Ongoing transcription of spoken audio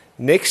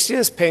Next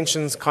year's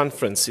pensions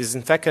conference is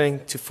in fact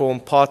going to form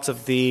part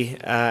of the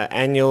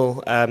annual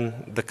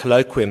the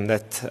colloquium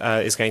that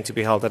is going to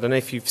be held. I don't know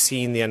if you've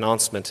seen the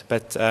announcement,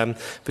 but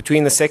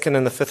between the 2nd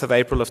and the 5th of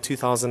April of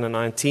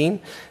 2019,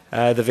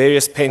 the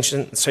various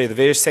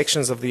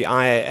sections of the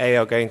IAA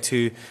are going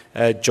to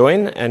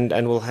join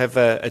and will have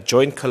a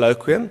joint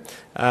colloquium.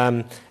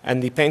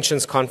 And the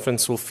pensions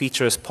conference will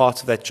feature as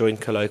part of that joint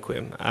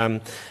colloquium.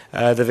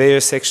 The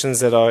various sections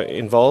that are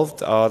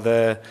involved are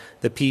the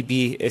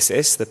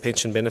PBSS, the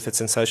Pension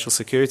Benefits and Social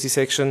Security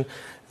section,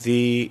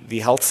 the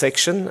health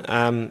section,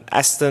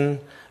 Aston,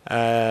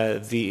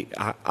 the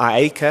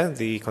IACA,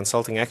 the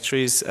Consulting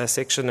Actuaries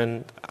section,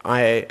 and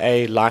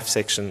IAA Life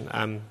section.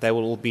 They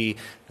will all be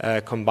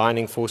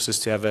combining forces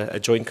to have a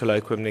joint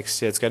colloquium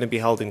next year. It's going to be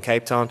held in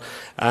Cape Town.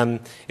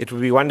 It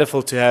would be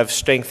wonderful to have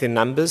strength in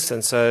numbers,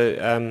 and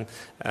so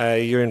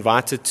you're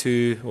invited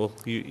to, well,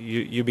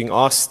 you're being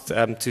asked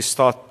to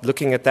start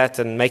looking at that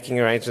and making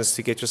arrangements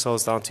to get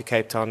yourselves down to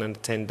Cape Town and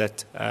attend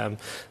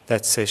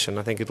that session.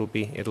 I think it'll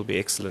be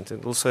excellent.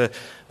 It'll also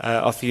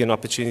offer you an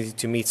opportunity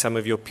to meet some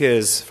of your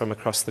peers from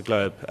across the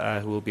globe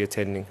who will be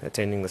attending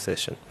the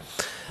session.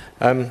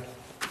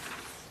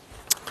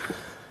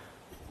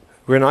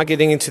 We're now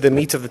getting into the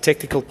meat of the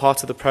technical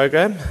part of the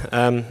program.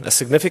 A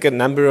significant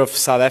number of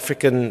South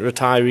African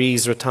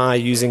retirees retire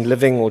using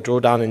living or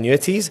drawdown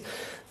annuities.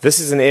 This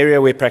is an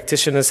area where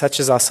practitioners such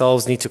as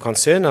ourselves need to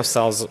concern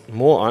ourselves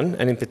more on,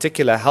 and in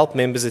particular help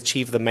members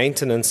achieve the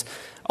maintenance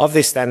of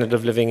their standard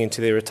of living into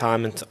their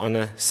retirement on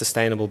a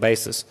sustainable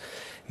basis.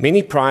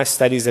 Many prior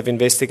studies have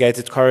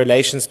investigated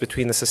correlations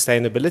between the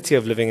sustainability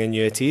of living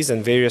annuities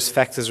and various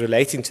factors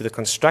relating to the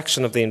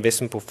construction of the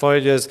investment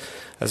portfolios,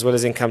 as well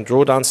as income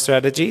drawdown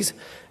strategies.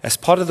 As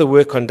part of the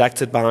work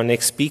conducted by our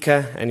next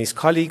speaker and his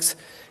colleagues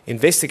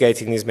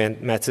investigating these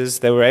matters,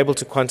 they were able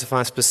to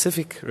quantify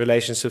specific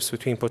relationships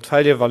between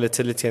portfolio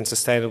volatility and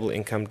sustainable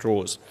income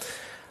draws.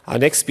 Our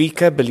next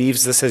speaker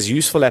believes this has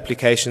useful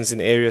applications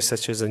in areas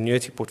such as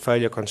annuity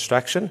portfolio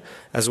construction,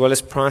 as well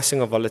as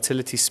pricing of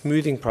volatility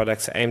smoothing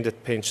products aimed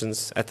at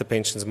the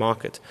pensions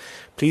market.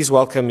 Please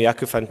welcome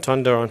Jaco van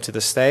Tonder onto the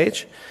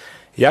stage.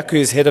 Jaco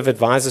is Head of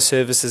Advisor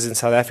Services in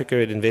South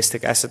Africa at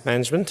Investec Asset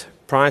Management.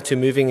 Prior to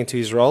moving into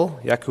his role,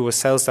 Jaco was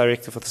Sales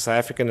Director for the South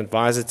African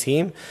Advisor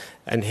Team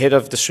and Head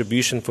of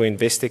Distribution for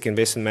Investec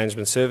Investment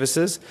Management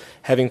Services.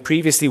 Having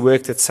previously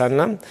worked at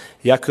Sanlam,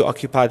 Jaco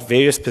occupied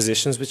various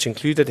positions, which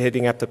included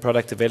heading up the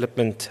product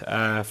development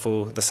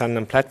for the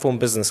Sanlam platform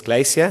business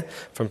Glacier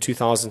from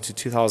 2000 to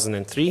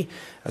 2003,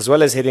 as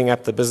well as heading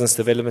up the business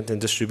development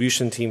and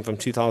distribution team from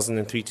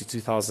 2003 to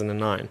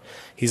 2009.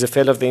 He's a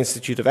fellow of the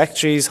Institute of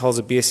Actuaries, holds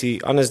a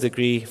B.Sc honours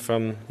degree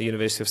from the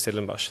University of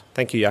Stellenbosch.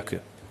 Thank you, Jaco.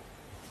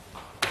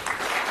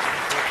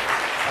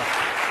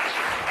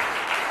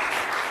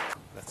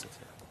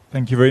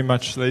 Thank you very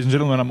much, ladies and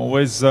gentlemen. I'm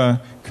always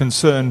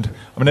concerned.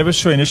 I'm never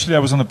sure. Initially, I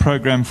was on the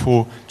program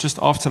for just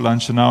after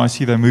lunch, and now I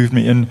see they moved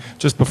me in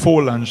just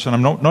before lunch, and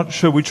I'm not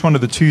sure which one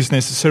of the two is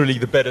necessarily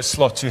the better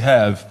slot to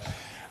have.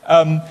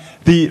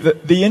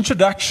 The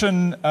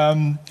introduction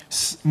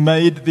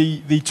made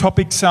the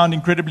topic sound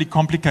incredibly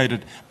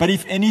complicated, but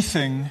if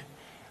anything,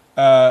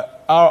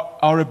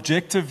 our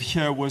objective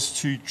here was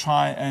to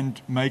try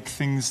and make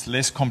things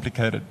less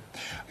complicated.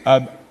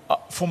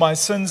 For my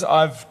sins,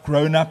 I've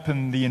grown up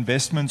in the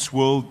investments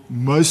world,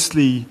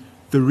 mostly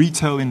the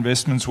retail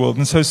investments world.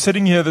 And so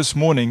sitting here this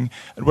morning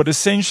at what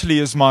essentially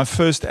is my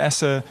first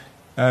ASA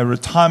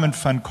retirement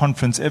fund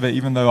conference ever,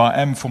 even though I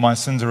am, for my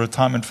sins, a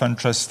retirement fund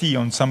trustee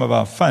on some of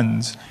our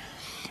funds,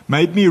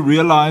 made me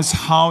realize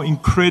how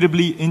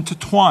incredibly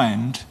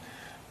intertwined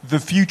the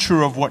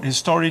future of what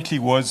historically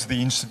was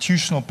the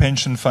institutional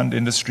pension fund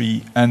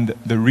industry and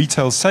the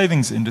retail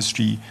savings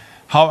industry,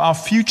 how our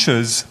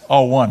futures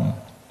are one,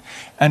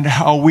 and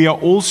how we are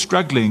all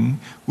struggling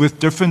with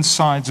different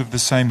sides of the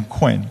same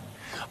coin.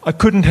 I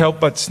couldn't help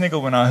but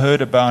sniggle when I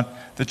heard about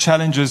the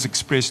challenges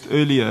expressed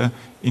earlier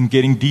in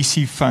getting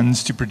DC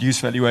funds to produce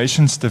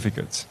valuation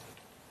certificates.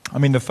 I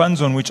mean, the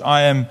funds on which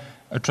I am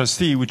a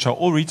trustee, which are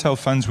all retail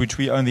funds which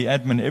we own the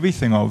admin,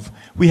 everything of,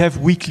 we have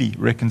weekly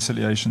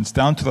reconciliations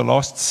down to the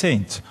last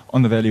cent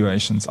on the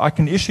valuations. I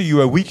can issue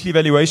you a weekly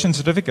valuation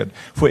certificate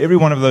for every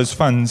one of those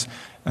funds,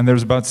 and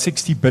there's about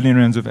 60 billion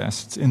rands of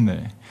assets in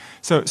there.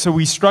 So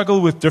we struggle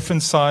with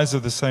different sides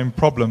of the same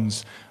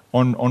problems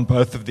on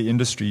both of the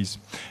industries.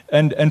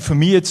 And for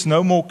me, it's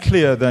no more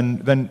clear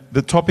than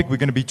the topic we're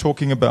going to be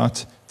talking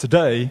about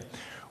today,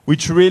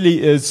 which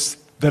really is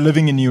the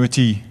living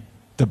annuity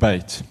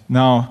debate.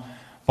 Now,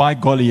 by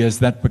golly, has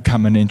that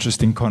become an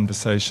interesting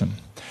conversation.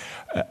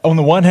 On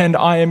the one hand,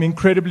 I am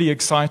incredibly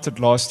excited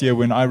last year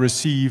when I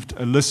received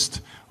a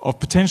list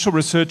of potential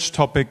research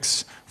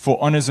topics for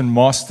honors and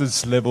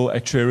master's level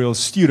actuarial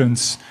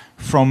students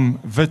from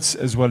WITS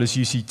as well as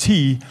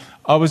UCT.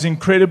 I was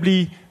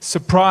incredibly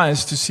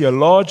surprised to see a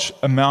large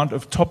amount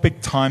of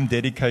topic time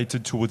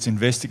dedicated towards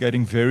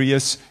investigating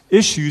various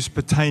issues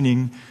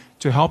pertaining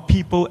to how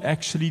people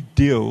actually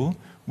deal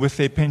with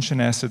their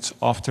pension assets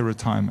after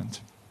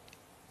retirement.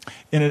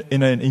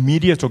 In an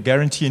immediate or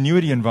guarantee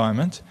annuity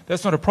environment,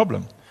 that's not a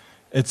problem.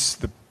 It's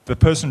the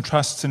person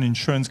trusts an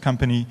insurance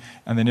company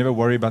and they never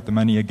worry about the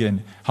money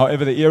again.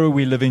 However, the era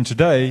we live in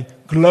today,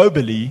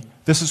 globally,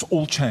 this has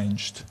all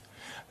changed.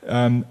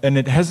 And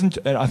it hasn't,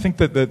 I think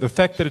that the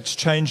fact that it's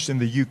changed in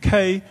the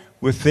UK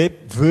with their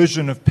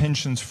version of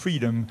pensions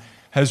freedom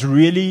has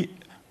really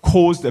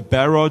caused a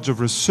barrage of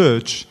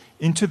research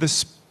into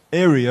this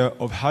area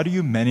of how do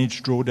you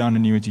manage drawdown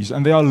annuities.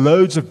 And there are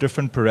loads of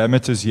different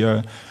parameters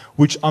here,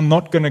 which I'm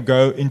not going to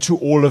go into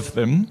all of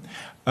them.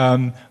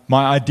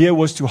 My idea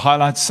was to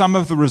highlight some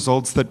of the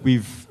results that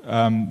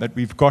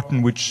we've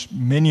gotten, which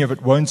many of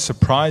it won't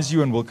surprise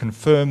you and will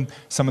confirm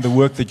some of the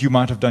work that you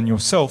might have done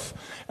yourself.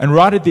 And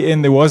right at the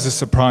end, there was a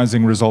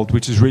surprising result,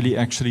 which is really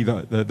actually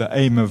the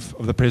aim of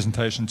the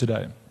presentation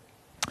today.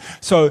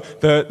 So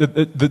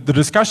the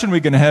discussion we're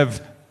going to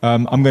have,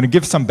 I'm going to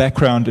give some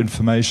background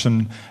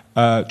information,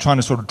 trying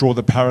to sort of draw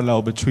the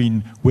parallel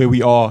between where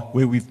we are,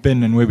 where we've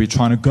been, and where we're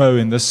trying to go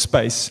in this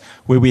space,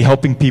 where we're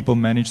helping people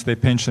manage their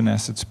pension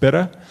assets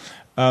better.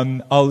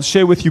 I'll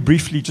share with you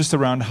briefly just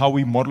around how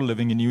we model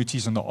living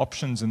annuities and the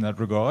options in that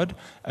regard,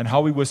 and how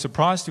we were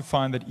surprised to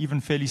find that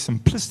even fairly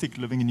simplistic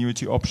living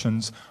annuity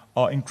options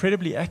are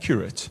incredibly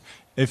accurate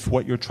if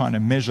what you're trying to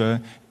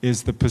measure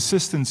is the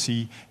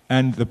persistency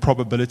and the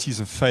probabilities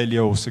of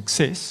failure or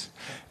success.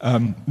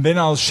 Then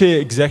I'll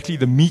share exactly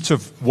the meat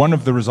of one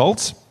of the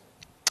results,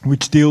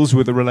 which deals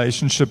with the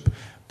relationship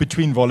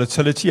between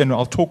volatility, and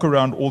I'll talk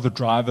around all the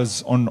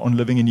drivers on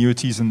living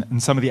annuities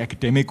and some of the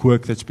academic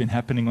work that's been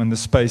happening on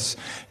this space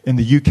in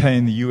the UK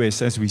and the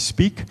US as we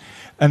speak.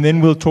 And then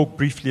we'll talk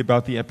briefly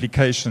about the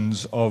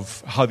applications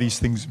of how these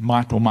things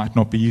might or might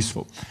not be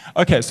useful.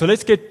 Okay, so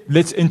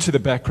let's into the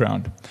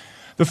background.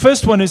 The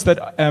first one is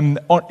that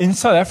in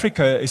South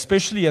Africa,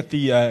 especially at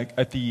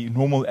the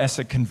normal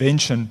asset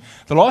convention,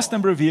 the last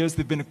number of years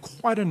there have been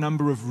quite a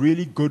number of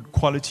really good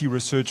quality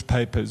research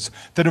papers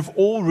that have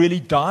all really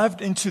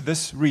dived into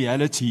this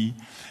reality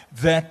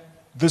that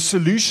the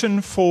solution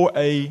for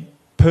a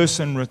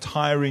person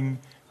retiring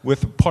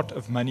with a pot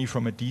of money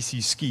from a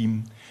DC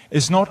scheme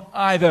is not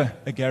either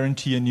a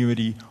guarantee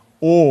annuity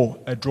or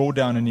a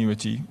drawdown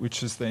annuity,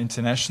 which is the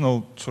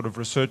international sort of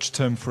research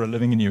term for a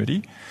living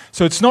annuity.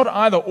 So it's not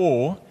either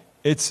or,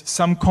 it's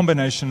some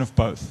combination of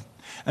both.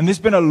 And there's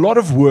been a lot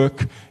of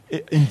work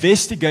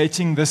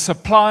investigating the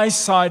supply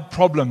side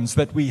problems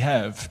that we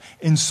have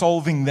in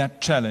solving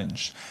that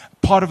challenge.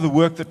 Part of the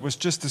work that was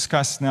just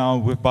discussed now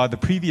by the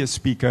previous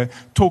speaker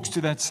talks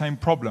to that same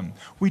problem.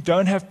 We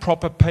don't have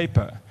proper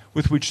paper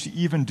with which to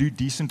even do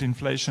decent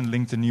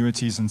inflation-linked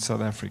annuities in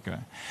South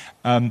Africa.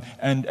 And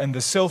the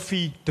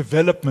selfie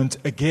development,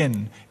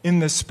 again, in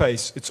this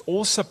space, it's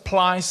all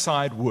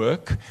supply-side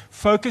work,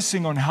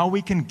 focusing on how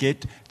we can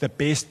get the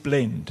best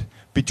blend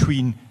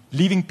between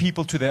leaving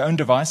people to their own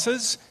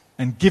devices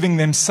and giving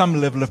them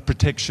some level of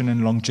protection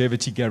and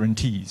longevity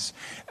guarantees.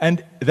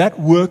 And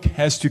that work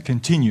has to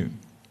continue.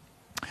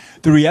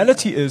 The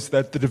reality is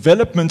that the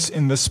developments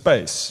in this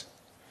space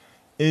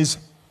is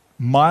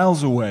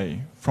miles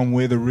away from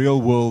where the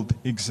real world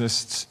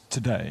exists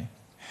today.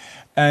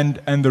 And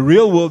the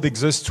real world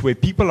exists where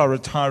people are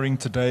retiring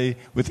today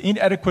with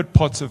inadequate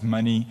pots of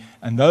money,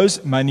 and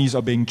those monies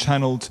are being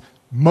channeled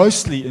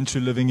mostly into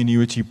living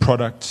annuity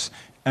products,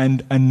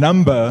 and a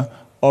number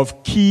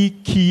of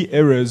key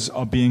errors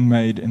are being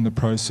made in the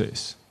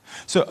process.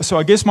 So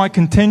I guess my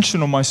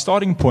contention or my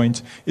starting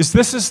point is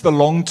this is the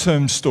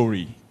long-term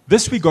story.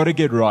 This we got to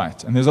get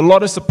right, and there's a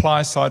lot of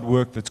supply-side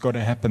work that's got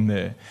to happen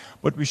there.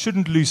 But we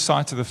shouldn't lose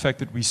sight of the fact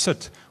that we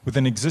sit with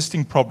an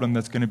existing problem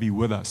that's going to be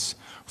with us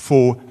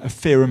for a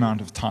fair amount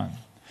of time.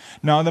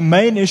 Now, the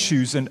main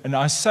issues, and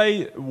I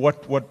say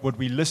what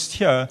we list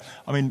here,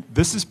 I mean,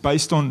 this is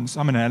based on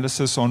some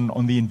analysis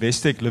on the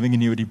Investec living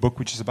annuity book,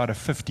 which is about a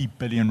 50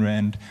 billion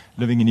rand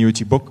living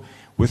annuity book,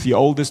 with the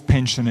oldest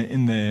pensioner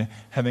in there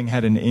having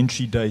had an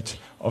entry date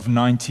of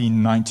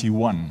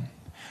 1991.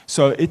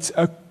 So it's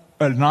a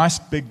nice,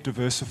 big,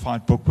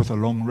 diversified book with a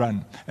long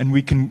run. And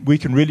we can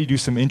really do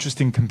some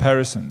interesting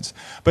comparisons.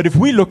 But if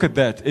we look at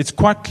that, it's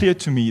quite clear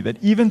to me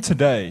that even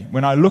today,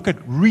 when I look at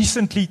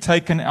recently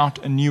taken out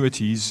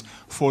annuities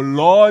for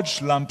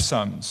large lump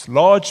sums,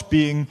 large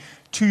being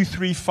 2,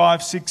 3,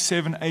 5, 6,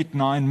 7, 8,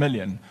 9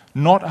 million,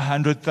 not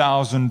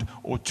 100,000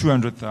 or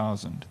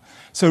 200,000.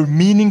 So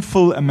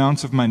meaningful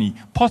amounts of money,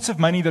 pots of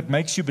money that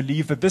makes you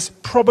believe that this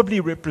probably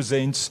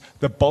represents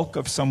the bulk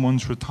of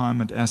someone's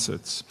retirement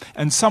assets,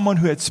 and someone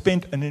who had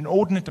spent an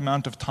inordinate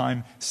amount of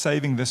time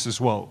saving this as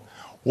well.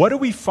 What are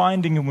we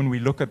finding when we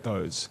look at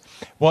those?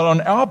 Well, on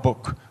our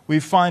book,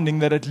 we're finding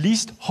that at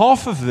least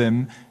half of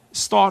them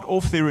start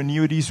off their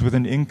annuities with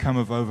an income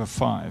of over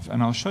 5.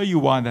 And I'll show you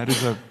why that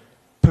is a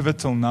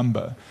pivotal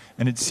number.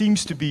 And it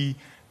seems to be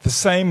the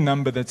same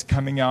number that's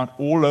coming out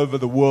all over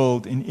the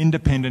world in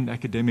independent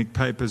academic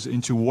papers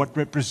into what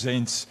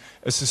represents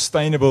a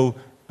sustainable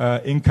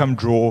income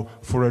draw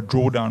for a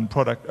drawdown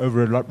product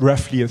over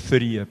roughly a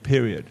 30-year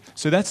period.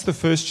 So that's the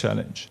first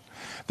challenge.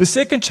 The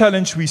second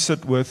challenge we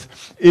sit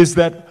with is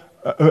that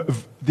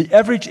the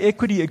average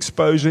equity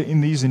exposure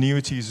in these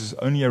annuities is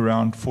only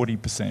around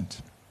 40%.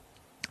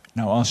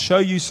 Now, I'll show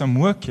you some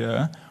work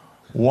here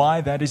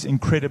why that is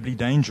incredibly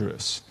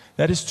dangerous.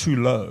 That is too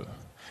low.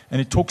 And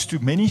it talks to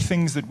many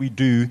things that we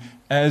do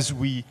as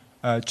we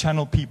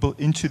channel people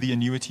into the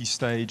annuity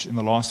stage in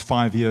the last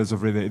 5 years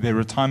of their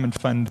retirement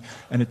fund.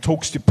 And it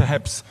talks to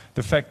perhaps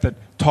the fact that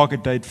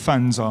target date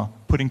funds are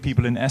putting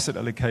people in asset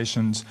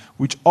allocations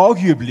which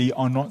arguably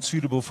are not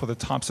suitable for the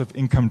types of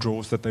income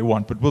draws that they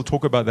want. But we'll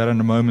talk about that in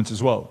a moment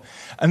as well.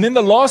 And then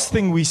the last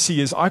thing we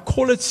see is, I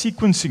call it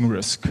sequencing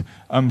risk.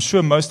 I'm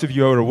sure most of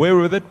you are aware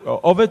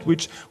of it,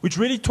 which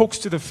really talks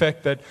to the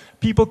fact that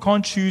people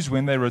can't choose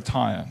when they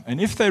retire.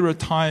 And if they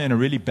retire in a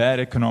really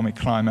bad economic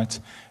climate,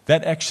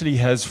 that actually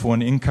has, for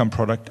an income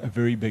product, a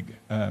very big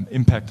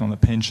impact on the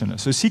pensioner.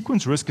 So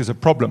sequence risk is a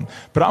problem.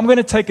 But I'm going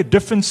to take a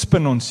different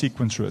spin on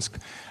sequence risk,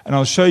 and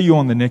I'll show you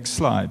on the next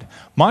slide.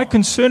 My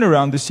concern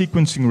around the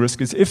sequencing risk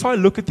is, if I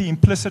look at the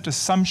implicit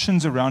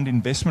assumptions around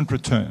investment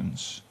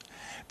returns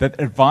that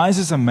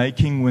advisors are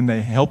making when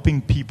they're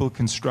helping people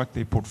construct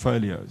their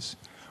portfolios,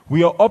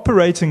 we are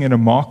operating in a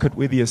market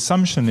where the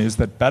assumption is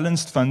that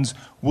balanced funds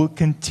will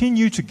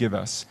continue to give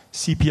us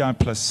CPI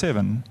plus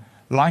 7,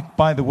 like,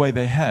 by the way,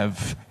 they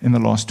have in the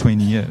last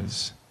 20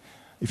 years.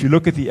 If you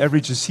look at the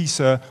average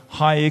CISA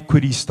high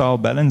equity style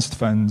balanced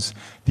funds,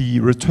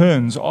 the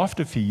returns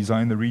after fees are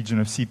in the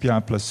region of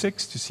CPI plus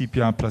 6 to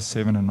CPI plus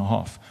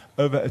 7.5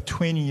 over a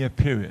 20-year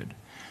period.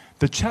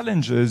 The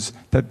challenge is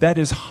that that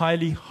is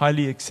highly,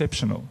 highly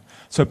exceptional.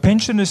 So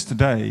pensioners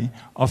today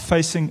are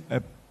facing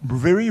a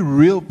very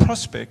real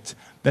prospect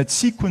that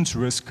sequence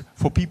risk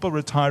for people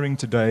retiring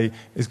today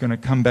is going to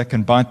come back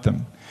and bite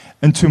them.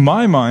 And to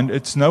my mind,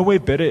 it's nowhere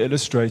better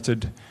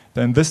illustrated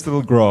than this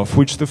little graph,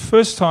 which the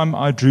first time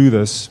I drew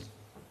this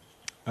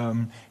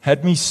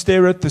had me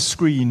stare at the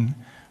screen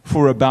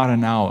for about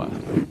an hour.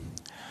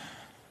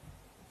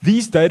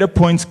 These data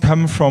points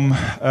come from,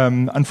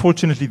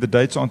 unfortunately the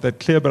dates aren't that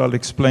clear, but I'll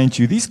explain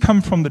to you. These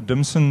come from the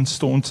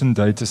Dimson-Staunton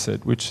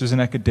dataset, which is an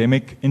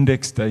academic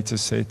index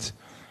dataset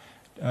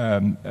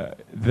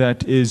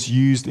that is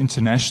used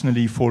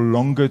internationally for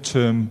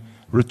longer-term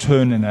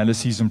return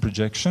analyses and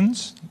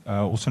projections,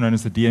 also known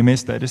as the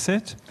DMS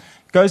dataset.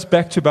 It goes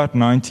back to about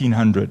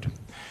 1900.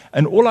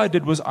 And all I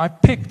did was I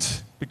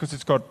picked, because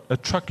it's got a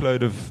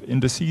truckload of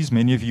indices,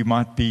 many of you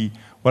might be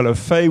well au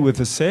fait with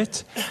the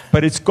set,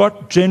 but it's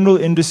got general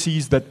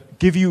indices that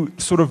give you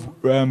sort of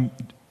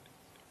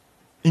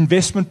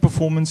investment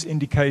performance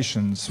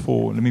indications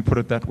for, let me put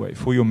it that way,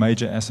 for your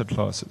major asset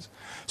classes.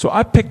 So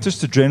I picked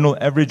just a general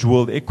average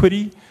world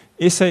equity,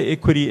 SA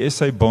equity,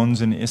 SA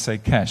bonds, and SA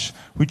cash,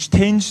 which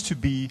tends to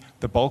be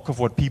the bulk of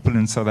what people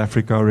in South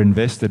Africa are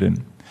invested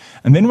in.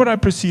 And then what I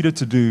proceeded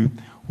to do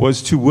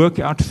was to work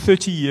out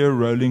 30-year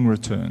rolling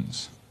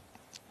returns.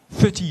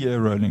 30-year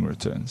rolling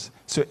returns.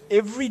 So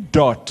every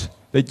dot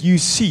that you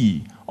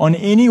see on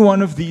any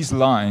one of these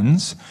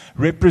lines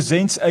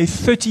represents a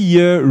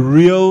 30-year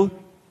real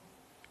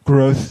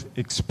growth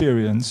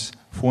experience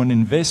for an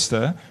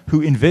investor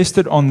who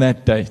invested on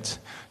that date.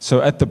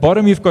 So at the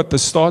bottom, you've got the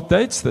start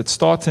dates that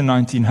start in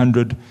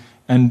 1900,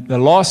 and the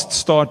last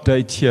start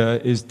date here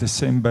is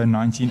December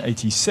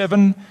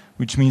 1987,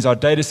 which means our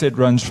data set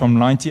runs from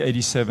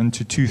 1987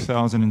 to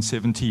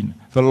 2017,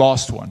 the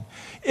last one.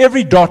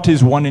 Every dot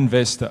is one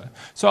investor.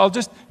 So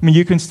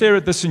you can stare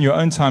at this in your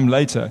own time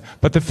later,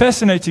 but the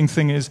fascinating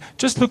thing is,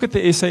 just look at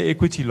the SA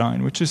equity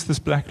line, which is this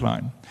black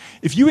line.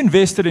 If you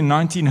invested in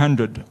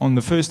 1900 on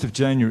the 1st of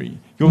January,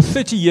 your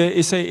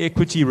 30-year SA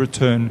equity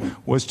return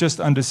was just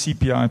under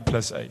CPI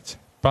plus 8,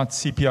 about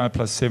CPI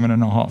plus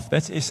 7.5.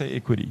 That's SA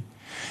equity.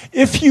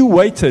 If you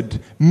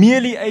waited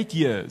merely 8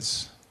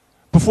 years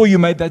before you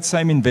made that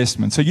same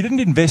investment, so you didn't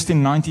invest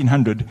in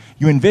 1900,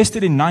 you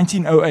invested in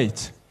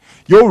 1908,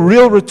 your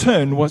real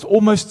return was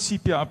almost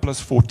CPI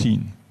plus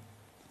 14.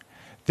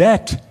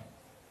 That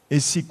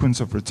is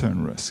sequence of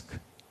return risk.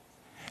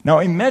 Now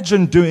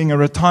imagine doing a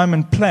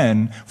retirement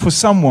plan for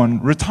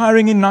someone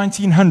retiring in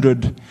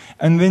 1900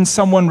 and then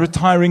someone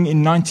retiring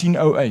in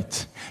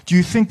 1908. Do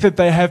you think that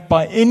they have,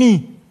 by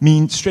any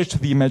means, stretch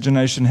of the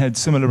imagination, had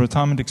similar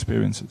retirement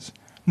experiences?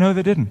 No,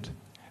 they didn't.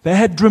 They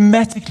had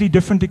dramatically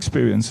different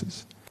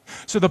experiences.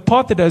 So the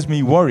part that has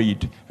me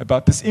worried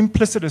about this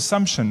implicit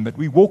assumption that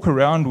we walk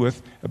around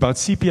with about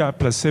CPI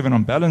plus 7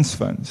 on balance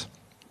funds,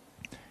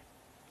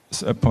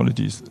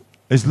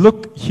 is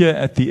look here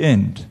at the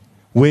end.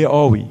 Where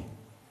are we?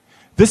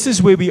 This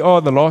is where we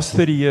are the last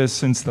 30 years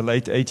since the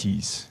late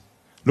 80s.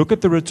 Look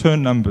at the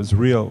return numbers,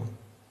 real,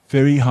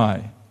 very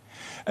high.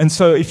 And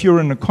so if you're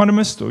an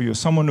economist or you're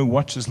someone who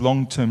watches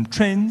long-term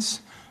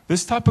trends,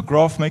 this type of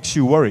graph makes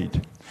you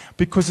worried.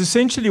 Because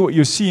essentially what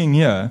you're seeing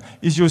here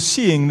is you're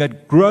seeing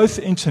that growth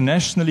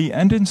internationally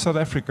and in South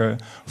Africa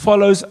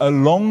follows a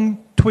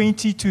long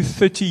 20 to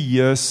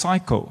 30-year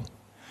cycle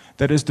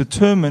that is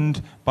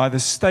determined by the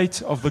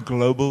state of the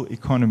global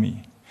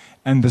economy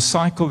and the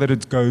cycle that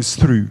it goes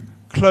through.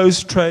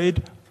 Closed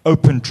trade,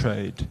 open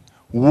trade,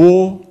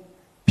 war,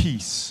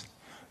 peace.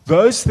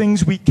 Those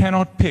things we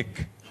cannot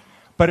pick,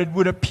 but it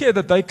would appear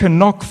that they can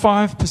knock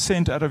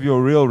 5% out of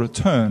your real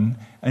return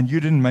and you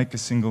didn't make a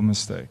single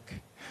mistake.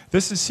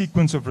 This is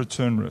sequence of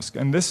return risk,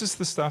 and this is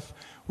the stuff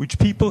which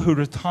people who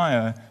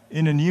retire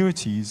in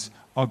annuities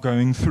are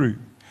going through.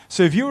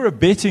 So if you're a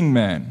betting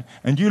man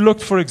and you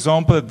looked, for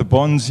example, at the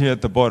bonds here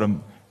at the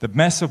bottom, the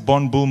massive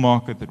bond bull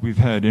market that we've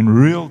had in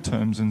real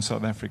terms in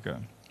South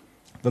Africa,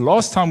 the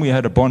last time we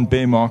had a bond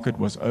bear market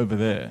was over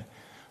there.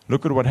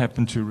 Look at what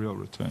happened to real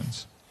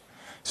returns.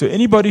 So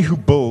anybody who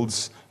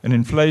builds an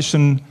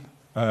inflation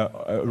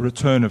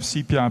return of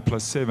CPI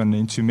plus 7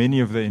 into many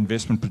of their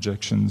investment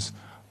projections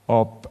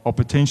are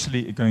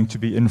potentially going to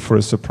be in for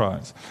a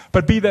surprise.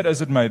 But be that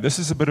as it may, this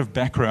is a bit of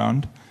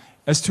background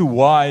as to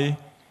why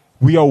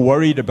we are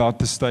worried about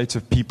the state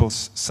of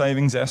people's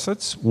savings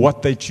assets,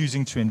 what they're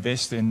choosing to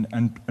invest in,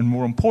 and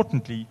more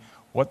importantly,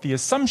 what the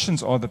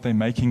assumptions are that they're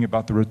making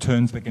about the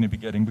returns they're going to be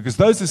getting, because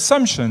those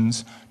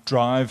assumptions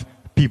drive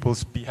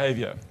people's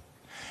behavior.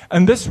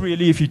 And this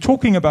really, if you're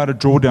talking about a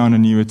drawdown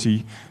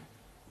annuity,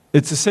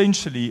 it's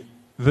essentially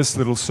this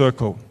little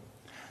circle.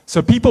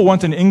 So people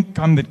want an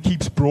income that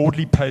keeps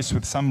broadly pace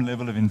with some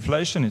level of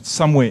inflation. It's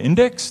somewhere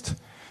indexed.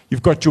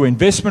 You've got your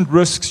investment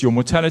risks, your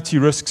mortality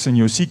risks, and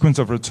your sequence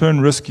of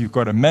return risk you've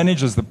got to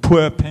manage as the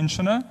poor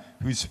pensioner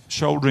who's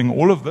shouldering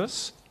all of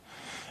this.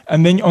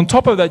 And then on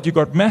top of that, you've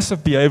got massive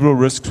behavioral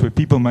risks where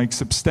people make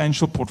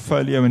substantial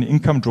portfolio and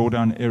income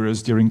drawdown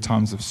errors during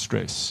times of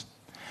stress.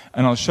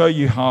 And I'll show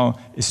you how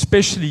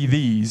especially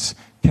these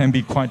can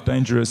be quite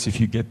dangerous if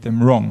you get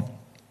them wrong.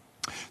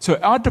 So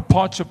our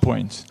departure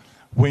point,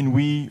 when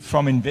we,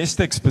 from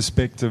Investec's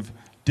perspective,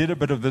 did a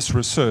bit of this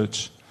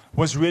research,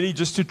 was really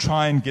just to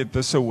try and get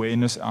this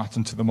awareness out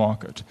into the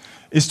market,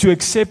 is to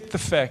accept the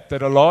fact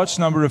that a large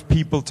number of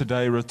people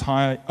today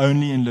retire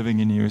only in living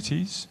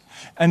annuities,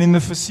 and in the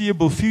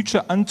foreseeable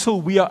future,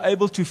 until we are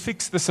able to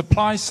fix the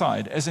supply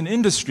side as an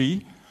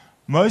industry,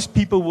 most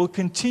people will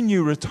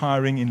continue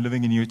retiring in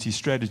living annuity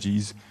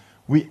strategies.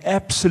 We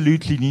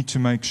absolutely need to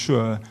make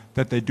sure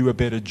that they do a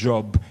better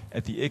job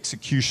at the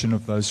execution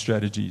of those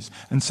strategies.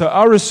 And so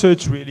our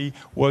research really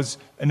was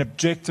an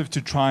objective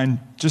to try and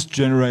just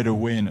generate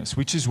awareness,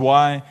 which is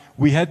why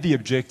we had the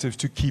objective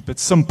to keep it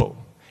simple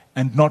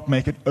and not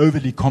make it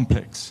overly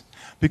complex.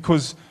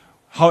 Because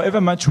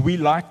however much we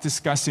like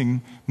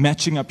discussing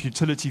matching up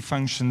utility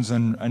functions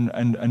and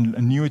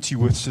annuity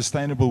with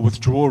sustainable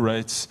withdrawal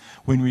rates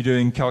when we're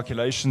doing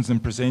calculations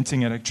and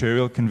presenting at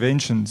actuarial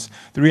conventions,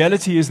 the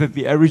reality is that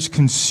the average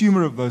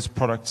consumer of those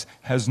products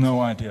has no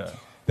idea.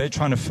 They're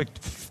trying to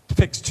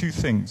fix two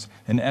things,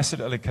 an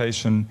asset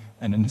allocation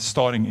and a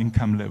starting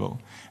income level.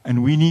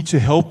 And we need to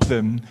help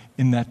them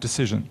in that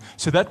decision.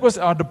 So that was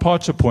our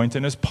departure point,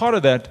 and as part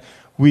of that,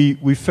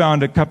 we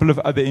found a couple of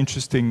other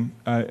interesting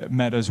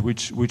matters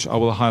which I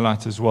will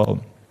highlight as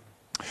well.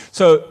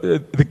 So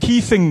the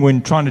key thing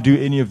when trying to do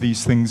any of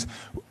these things,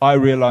 I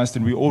realized,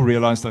 and we all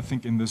realized, I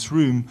think, in this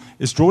room,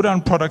 is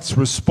drawdown products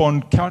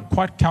respond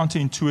quite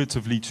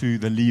counterintuitively to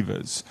the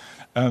levers.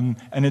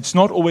 And it's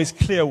not always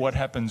clear what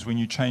happens when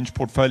you change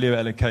portfolio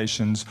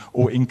allocations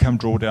or income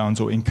drawdowns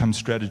or income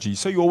strategies.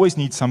 So you always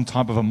need some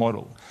type of a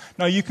model.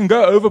 Now, you can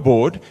go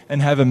overboard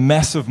and have a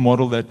massive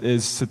model that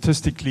is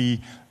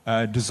statistically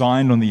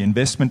designed on the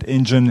investment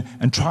engine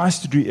and tries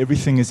to do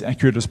everything as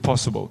accurate as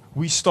possible.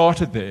 We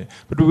started there,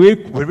 but we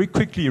very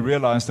quickly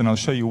realized, and I'll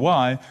show you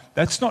why,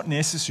 that's not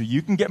necessary.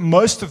 You can get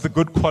most of the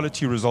good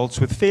quality results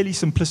with fairly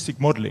simplistic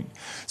modeling.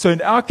 So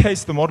in our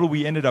case, the model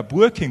we ended up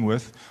working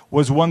with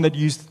was one that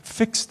used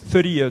fixed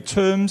 30-year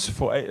terms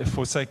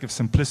for sake of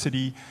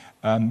simplicity,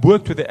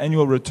 worked with the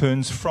annual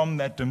returns from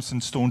that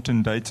Dimson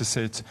Staunton data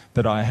set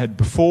that I had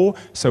before.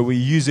 So we're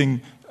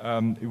using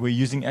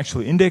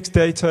actual index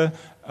data.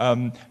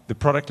 The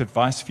product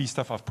advice fee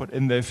stuff I've put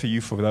in there for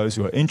you for those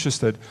who are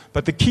interested.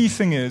 But the key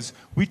thing is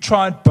we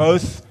tried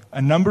both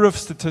a number of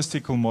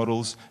statistical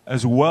models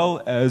as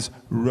well as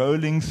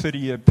rolling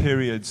 30-year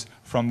periods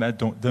from that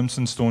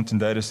Dimson Staunton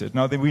data set.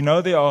 Now, we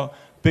know there are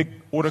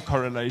big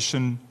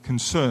autocorrelation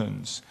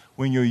concerns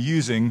when you're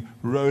using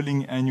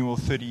rolling annual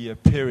 30-year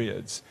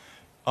periods.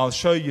 I'll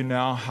show you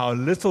now how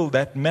little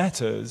that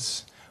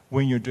matters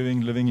when you're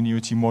doing living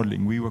annuity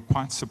modeling. We were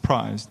quite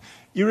surprised.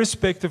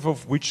 Irrespective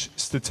of which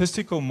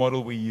statistical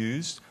model we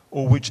used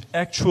or which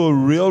actual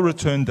real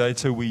return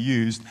data we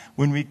used,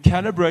 when we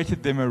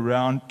calibrated them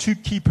around two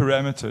key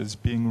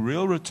parameters, being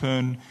real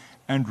return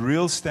and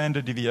real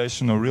standard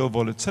deviation or real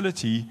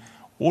volatility,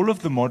 all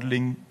of the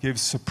modeling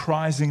gives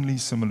surprisingly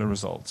similar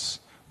results,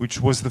 which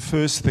was the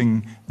first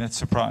thing that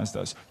surprised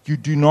us. You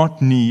do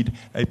not need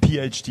a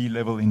PhD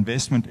level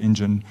investment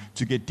engine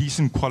to get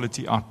decent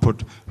quality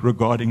output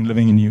regarding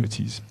living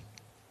annuities.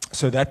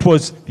 So that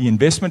was the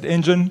investment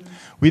engine.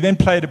 We then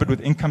played a bit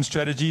with income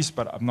strategies,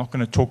 but I'm not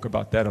going to talk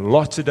about that a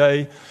lot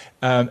today.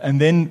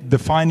 And then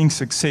defining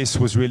success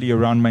was really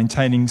around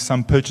maintaining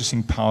some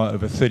purchasing power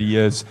over 30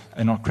 years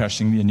and not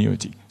crashing the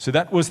annuity. So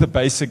that was the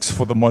basics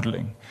for the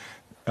modeling.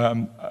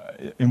 And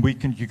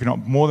you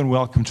can more than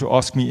welcome to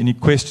ask me any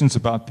questions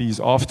about these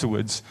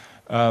afterwards,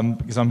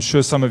 because I'm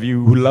sure some of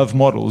you who love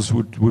models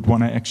would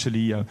want to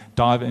actually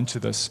dive into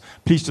this.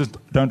 Please just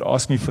don't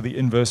ask me for the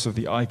inverse of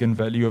the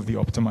eigenvalue of the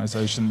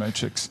optimization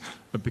matrix,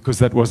 because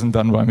that wasn't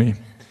done by me.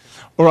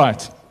 All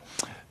right.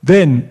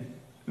 Then,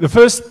 The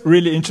first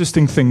really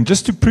interesting thing,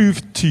 just to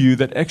prove to you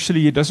that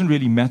actually it doesn't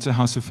really matter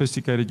how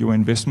sophisticated your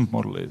investment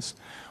model is.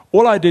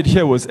 All I did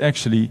here was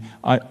actually,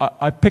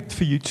 I picked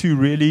for you two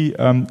really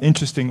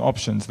interesting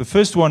options. The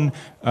first one,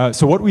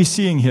 so what we're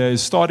seeing here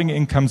is starting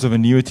incomes of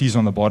annuities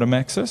on the bottom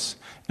axis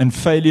and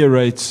failure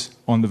rates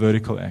on the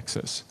vertical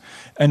axis.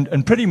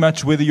 And pretty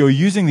much whether you're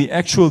using the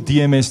actual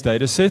DMS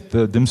dataset,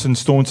 the Dimson,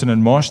 Staunton,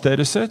 and Marsh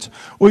dataset,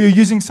 or you're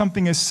using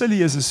something as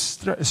silly as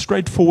a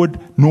straightforward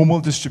normal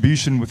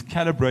distribution with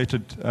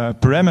calibrated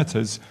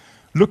parameters,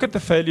 look at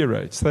the failure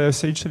rates. They're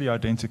essentially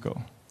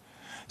identical.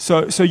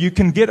 So you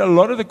can get a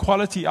lot of the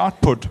quality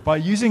output by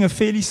using a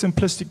fairly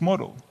simplistic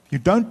model. You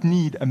don't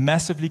need a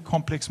massively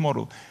complex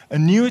model.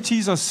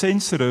 Annuities are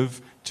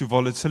sensitive to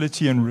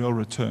volatility and real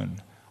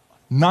return.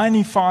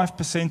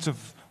 95%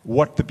 of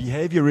what the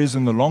behavior is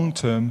in the long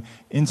term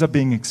ends up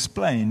being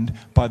explained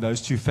by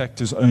those two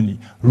factors only.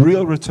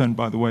 Real return,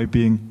 by the way,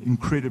 being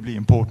incredibly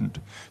important.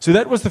 So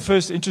that was the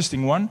first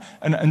interesting one.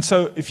 And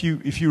so if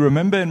you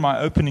remember in my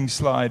opening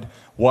slide,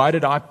 why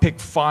did I pick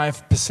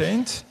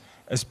 5%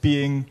 as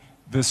being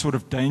the sort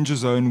of danger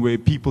zone where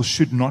people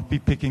should not be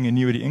picking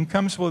annuity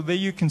incomes? Well, there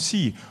you can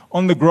see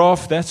on the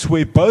graph, that's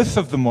where both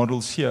of the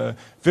models here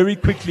very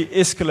quickly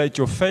escalate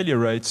your failure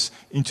rates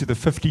into the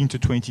 15 to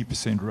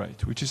 20%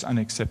 rate, which is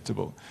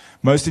unacceptable.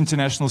 Most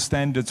international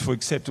standards for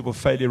acceptable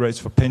failure rates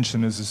for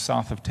pensioners is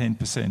south of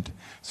 10%.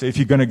 So if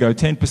you're going to go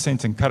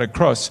 10% and cut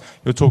across,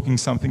 you're talking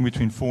something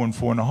between 4 and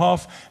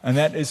 4.5, and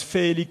that is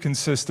fairly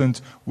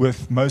consistent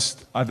with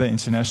most other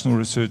international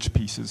research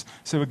pieces.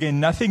 So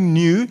again, nothing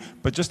new,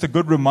 but just a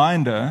good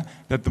reminder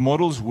that the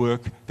models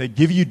work, they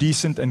give you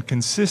decent and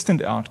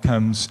consistent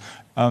outcomes,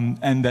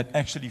 and that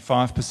actually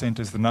 5%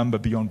 is the number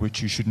beyond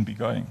which you shouldn't be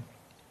going.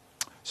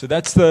 So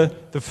that's the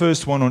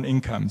first one on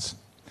incomes.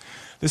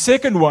 The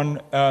second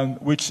one,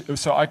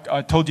 so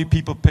I told you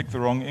people pick the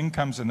wrong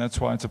incomes, and that's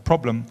why it's a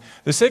problem.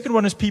 The second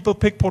one is people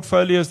pick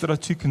portfolios that are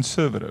too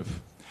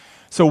conservative.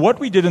 So what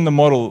we did in the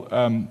model,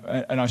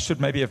 and I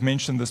should maybe have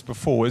mentioned this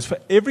before, is for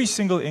every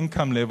single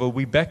income level,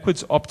 we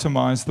backwards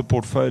optimize the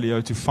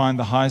portfolio to find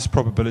the highest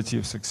probability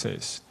of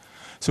success.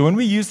 So when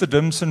we use the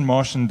Dimson,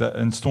 Marsh,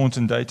 and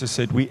Staunton data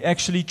set, we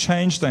actually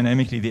change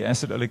dynamically the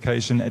asset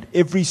allocation at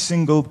every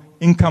single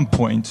income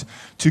point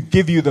to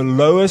give you the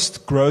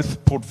lowest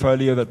growth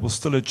portfolio that will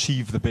still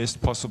achieve the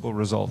best possible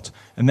result.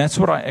 And that's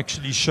what I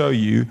actually show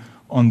you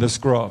on this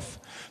graph.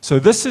 So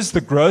this is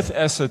the growth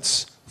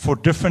assets for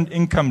different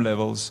income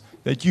levels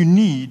that you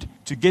need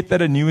to get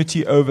that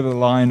annuity over the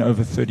line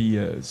over 30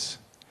 years.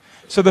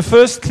 So the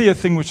first clear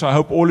thing, which I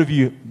hope all of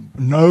you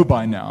know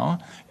by now,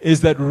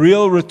 is that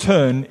real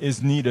return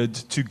is needed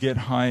to get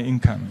high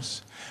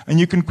incomes. And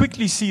you can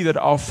quickly see that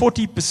our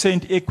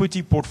 40%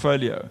 equity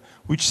portfolio,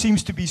 which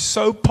seems to be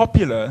so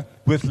popular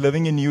with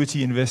living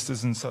annuity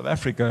investors in South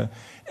Africa,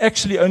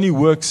 actually only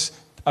works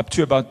up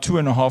to about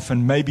 2.5%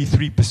 and maybe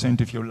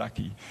 3% if you're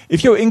lucky.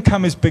 If your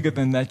income is bigger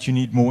than that, you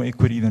need more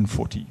equity than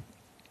 40%.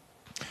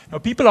 Now,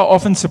 people are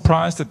often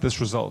surprised at this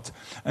result,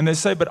 and they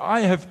say, but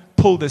I have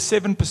pulled a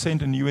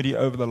 7% annuity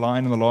over the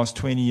line in the last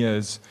 20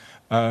 years.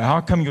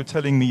 How come you're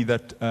telling me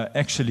that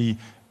actually,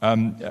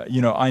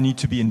 I need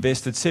to be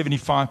invested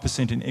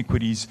 75% in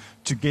equities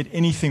to get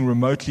anything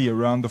remotely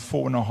around the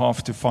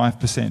 4.5% to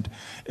 5%?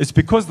 It's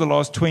because the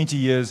last 20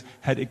 years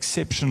had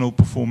exceptional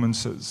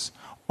performances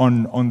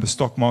on the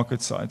stock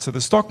market side. So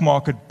the stock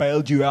market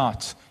bailed you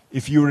out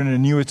if you were an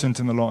annuitant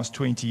in the last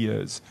 20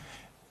 years.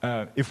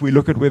 If we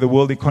look at where the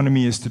world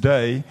economy is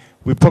today,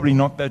 we're probably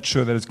not that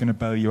sure that it's going to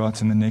bail you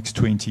out in the next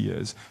 20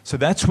 years. So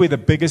that's where the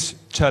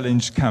biggest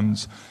challenge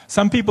comes.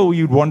 Some people,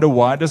 you'd wonder,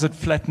 why does it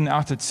flatten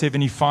out at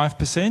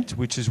 75%,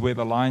 which is where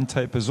the line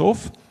tapers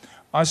off?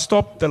 I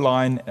stopped the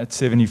line at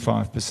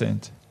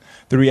 75%.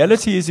 The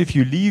reality is if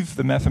you leave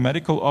the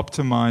mathematical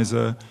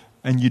optimizer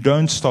and you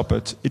don't stop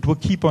it, it will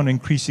keep on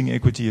increasing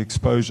equity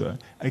exposure.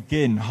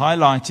 Again,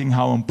 highlighting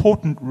how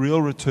important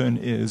real return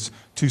is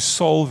to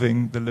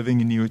solving the living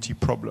annuity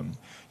problem.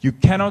 You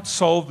cannot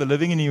solve the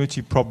living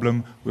annuity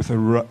problem with a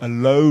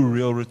low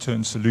real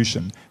return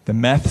solution. The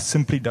math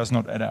simply does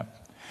not add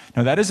up.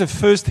 Now, that is a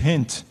first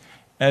hint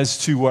as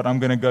to what I'm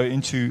going to go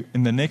into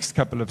in the next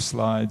couple of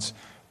slides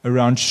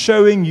around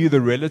showing you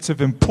the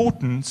relative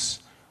importance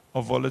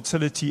of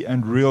volatility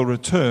and real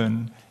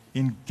return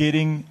in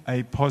getting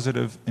a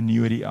positive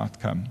annuity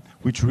outcome,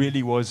 which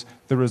really was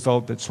the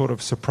result that sort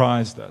of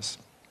surprised us.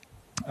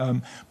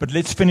 But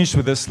let's finish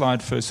with this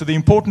slide first. So the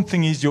important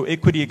thing is your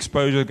equity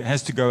exposure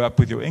has to go up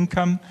with your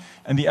income.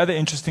 And the other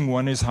interesting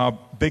one is how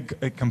big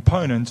a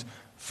component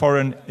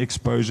foreign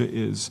exposure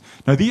is.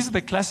 Now, these are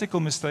the classical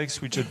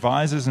mistakes which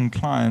advisors and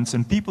clients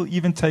and people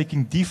even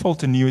taking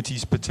default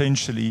annuities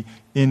potentially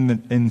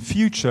in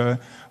future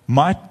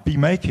might be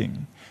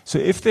making. So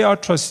if there are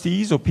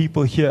trustees or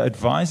people here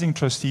advising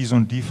trustees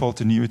on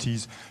default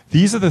annuities,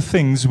 these are the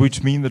things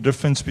which mean the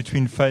difference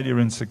between failure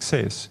and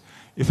success.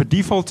 If a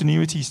default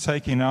annuity is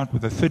taken out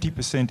with a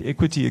 30%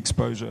 equity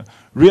exposure,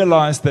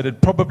 realize that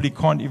it probably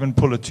can't even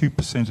pull a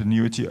 2%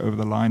 annuity over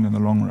the line in the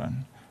long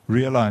run.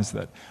 Realize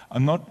that.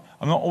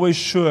 I'm not always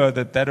sure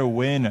that that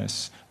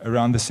awareness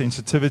around the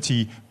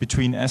sensitivity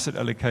between asset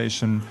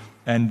allocation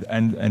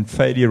and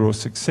failure or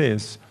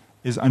success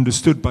is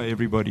understood by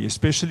everybody,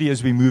 especially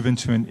as we move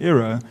into an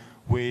era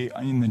where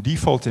in the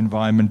default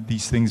environment,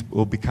 these things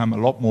will become a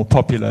lot more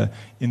popular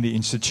in the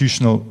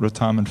institutional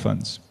retirement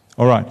funds.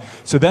 All right,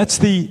 so that's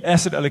the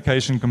asset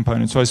allocation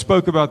component. So I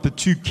spoke about the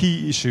two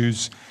key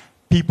issues,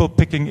 people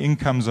picking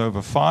incomes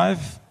over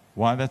 5,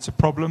 why that's a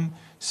problem.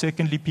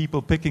 Secondly,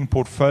 people picking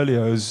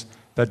portfolios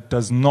that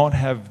does not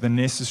have the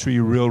necessary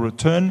real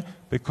return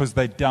because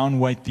they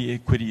downweight the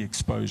equity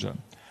exposure.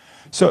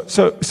 So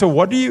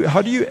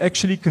how do you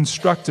actually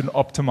construct an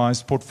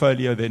optimized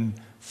portfolio then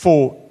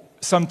for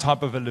some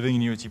type of a living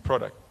annuity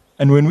product?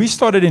 And when we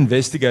started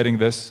investigating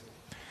this,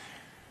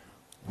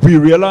 we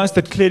realized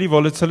that clearly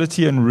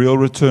volatility and real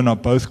return are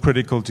both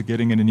critical to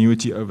getting an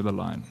annuity over the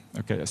line.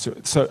 Okay,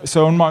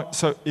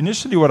 so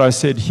initially what I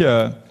said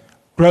here,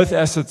 growth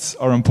assets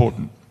are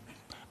important.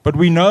 But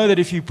we know that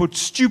if you put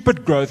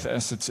stupid growth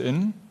assets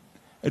in,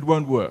 it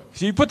won't work.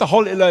 So you put the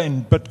whole ILA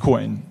in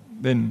Bitcoin,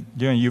 then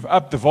you've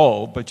upped the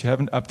vol, but you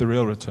haven't upped the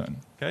real return.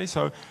 Okay,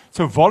 so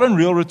vol and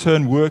real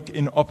return work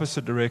in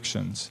opposite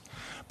directions.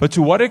 But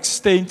to what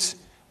extent,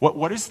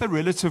 what is the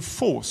relative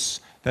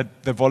force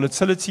that the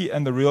volatility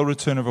and the real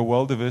return of a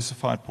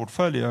well-diversified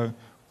portfolio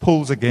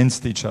pulls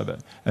against each other?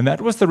 And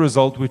that was the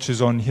result which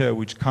is on here,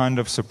 which kind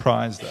of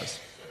surprised us.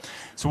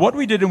 So what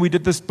we did, and we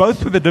did this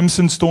both with the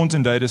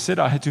Dimson-Staunton data set,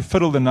 I had to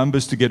fiddle the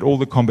numbers to get all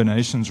the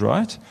combinations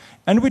right,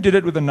 and we did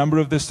it with a number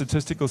of the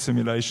statistical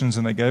simulations,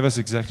 and they gave us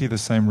exactly the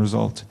same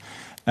result.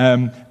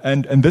 And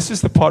this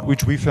is the part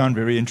which we found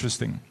very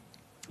interesting.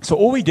 So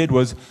all we did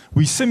was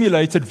we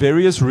simulated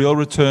various real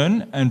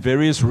return and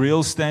various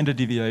real standard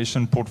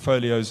deviation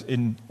portfolios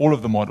in all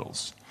of the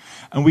models.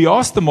 And we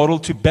asked the model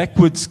to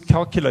backwards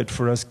calculate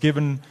for us,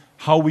 given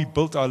how we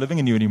built our living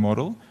annuity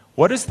model,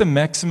 what is the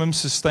maximum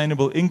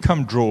sustainable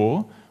income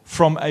draw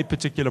from a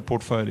particular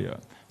portfolio?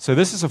 So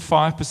this is a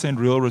 5%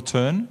 real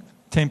return,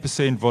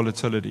 10%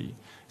 volatility.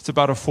 It's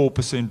about a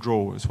 4%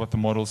 draw is what the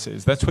model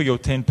says. That's where your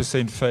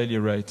 10%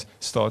 failure rate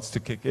starts to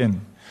kick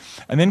in.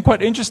 And then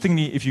quite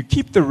interestingly, if you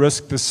keep the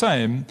risk the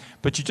same,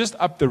 but you just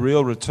up the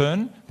real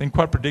return, then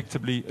quite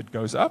predictably it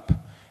goes up.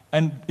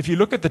 And if you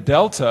look at the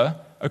delta,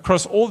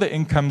 across all the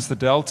incomes, the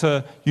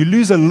delta, you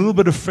lose a little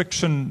bit of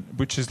friction,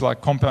 which is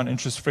like compound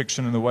interest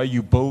friction in the way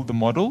you build the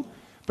model.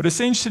 But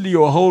essentially,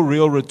 your whole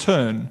real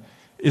return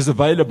is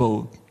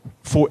available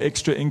for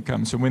extra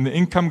income. So when the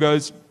income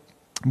goes,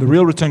 the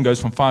real return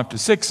goes from 5 to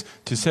 6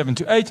 to 7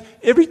 to 8.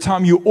 Every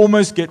time you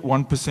almost get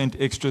 1%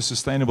 extra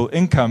sustainable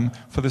income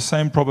for the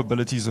same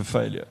probabilities of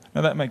failure.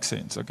 Now that makes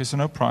sense. Okay, so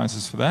no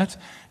prizes for that.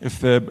 If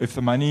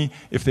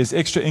there's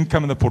extra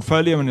income in the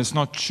portfolio and it's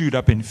not chewed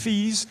up in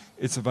fees,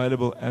 it's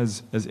available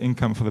as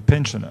income for the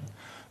pensioner.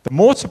 The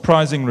more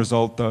surprising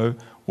result, though,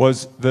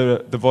 was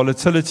the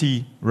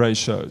volatility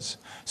ratios.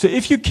 So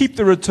if you keep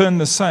the return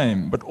the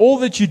same, but all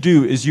that you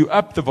do is you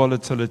up the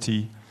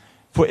volatility,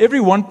 for every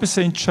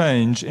 1%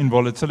 change in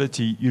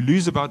volatility, you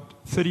lose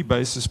about 30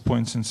 basis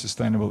points in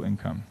sustainable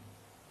income.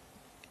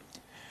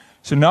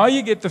 So now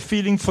you get the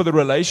feeling for the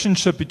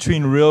relationship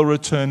between real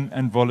return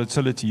and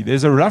volatility.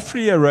 There's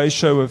roughly a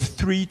ratio of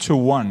 3 to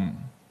 1.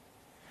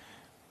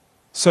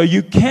 So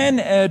you can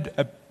add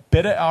a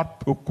better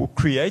or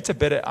create a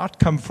better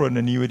outcome for an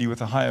annuity with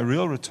a higher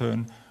real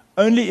return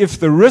only if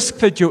the risk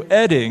that you're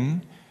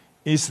adding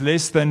is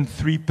less than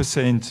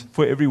 3%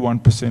 for every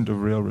 1%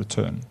 of real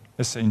return,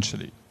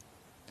 essentially.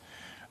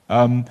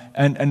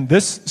 And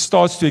this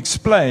starts to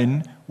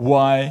explain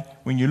why,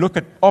 when you look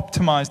at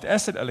optimized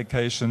asset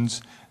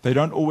allocations, they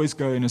don't always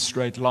go in a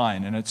straight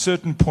line. And at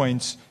certain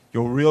points,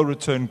 your real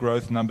return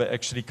growth number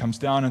actually comes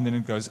down and then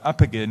it goes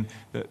up again.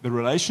 The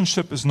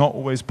relationship is not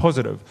always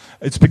positive.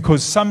 It's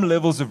because some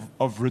levels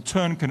of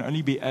return can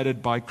only be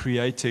added by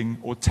creating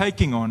or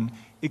taking on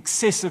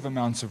excessive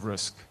amounts of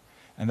risk.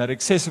 And that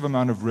excessive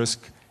amount of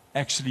risk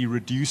actually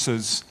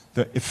reduces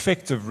the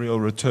effective real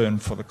return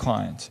for the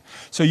client.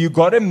 So you've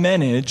got to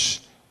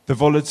manage the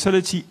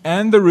volatility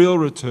and the real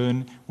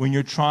return when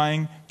you're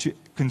trying to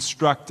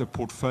construct a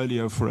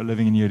portfolio for a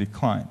living annuity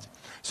client.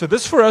 So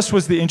this for us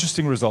was the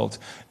interesting result.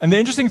 And the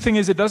interesting thing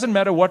is it doesn't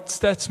matter what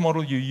stats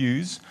model you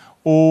use,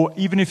 or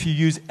even if you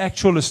use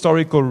actual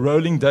historical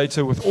rolling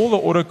data with all the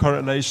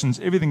autocorrelations,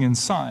 everything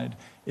inside,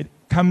 it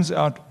comes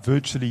out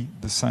virtually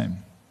the same.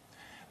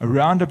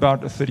 Around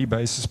about 30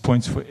 basis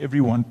points for every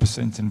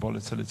 1% in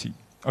volatility.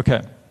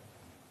 Okay.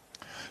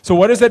 So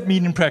what does that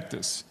mean in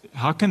practice?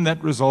 How can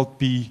that result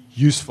be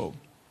useful?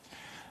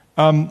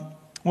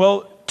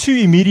 Well, two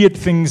immediate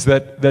things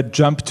that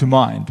jump to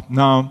mind.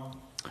 Now,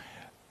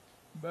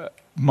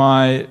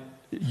 my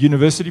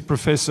university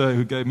professor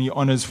who gave me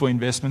honors for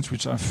investments,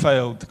 which I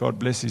failed, God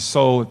bless his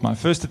soul, at my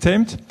first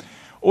attempt,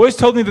 always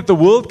told me that the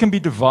world can be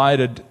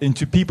divided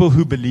into people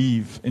who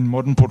believe in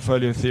modern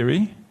portfolio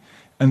theory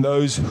and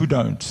those who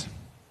don't.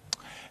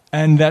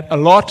 And that a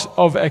lot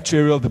of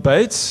actuarial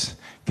debates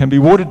can be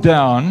watered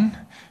down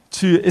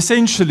to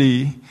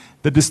essentially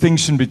the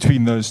distinction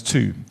between those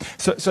two.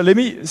 So let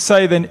me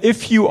say then,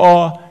 if you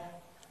are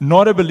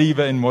not a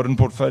believer in modern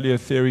portfolio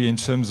theory in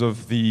terms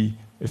of the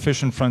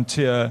efficient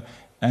frontier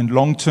and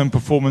long-term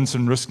performance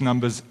and risk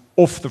numbers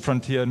off the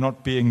frontier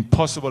not being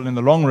possible in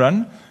the long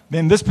run,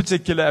 then this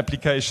particular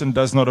application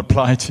does not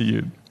apply to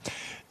you.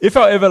 If,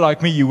 however,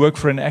 like me, you work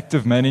for an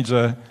active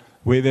manager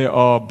where there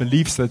are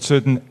beliefs that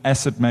certain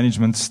asset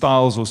management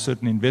styles or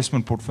certain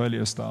investment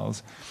portfolio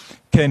styles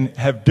can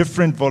have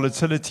different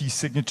volatility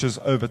signatures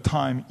over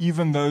time,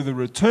 even though the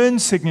return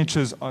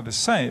signatures are the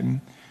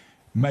same.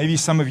 Maybe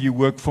some of you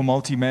work for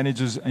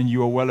multi-managers and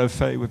you are well au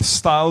fait with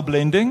style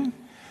blending.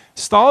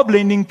 Style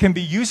blending can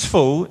be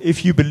useful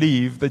if you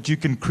believe that you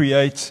can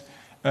create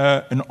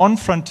an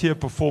on-frontier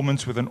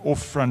performance with an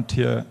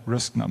off-frontier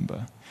risk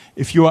number.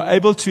 If you are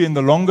able to, in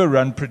the longer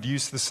run,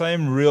 produce the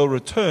same real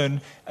return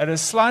at a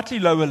slightly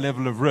lower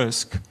level of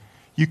risk,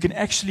 you can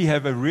actually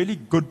have a really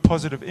good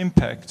positive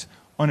impact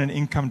on an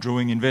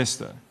income-drawing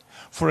investor.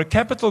 For a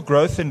capital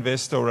growth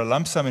investor or a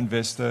lump sum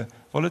investor,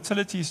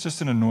 volatility is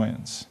just an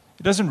annoyance.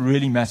 It doesn't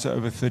really matter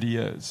over 30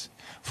 years.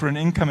 For an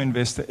income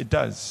investor, it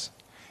does.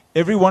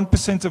 Every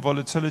 1% of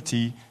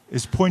volatility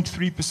is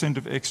 0.3%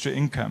 of extra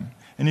income.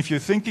 And if you're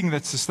thinking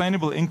that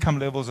sustainable income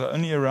levels are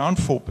only around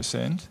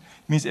 4%, it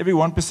means every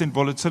 1%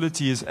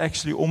 volatility is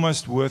actually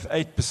almost worth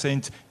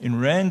 8% in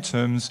rand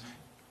terms,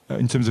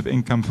 in terms of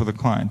income for the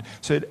client.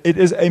 So it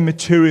is a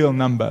material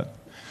number.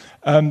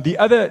 The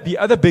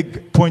other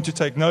big point to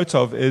take note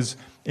of is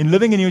in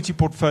living annuity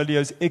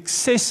portfolios,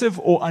 excessive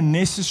or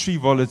unnecessary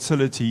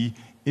volatility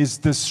is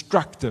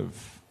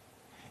destructive.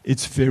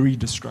 It's very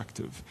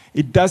destructive.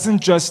 It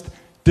doesn't just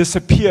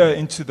disappear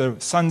into the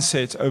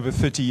sunset over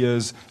 30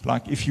 years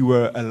like if you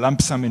were a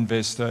lump sum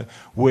investor,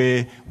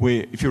 where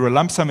if you're a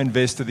lump sum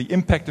investor, the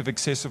impact of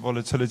excessive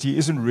volatility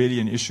isn't really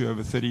an issue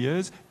over 30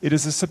 years. It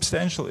is a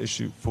substantial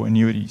issue for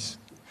annuities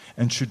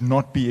and should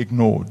not be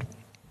ignored.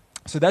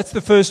 So that's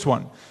the first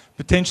one,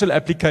 potential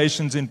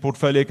applications in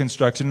portfolio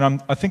construction.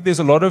 And I think there's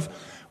a lot of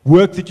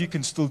work that you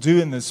can still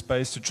do in this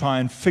space to try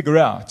and figure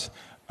out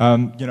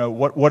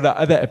what are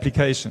other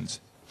applications.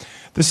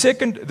 The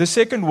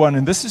second one,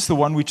 and this is the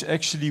one which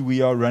actually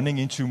we are running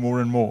into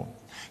more and more.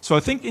 So I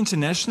think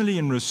internationally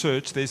in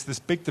research, there's this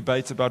big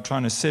debate about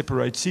trying to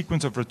separate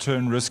sequence of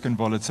return risk and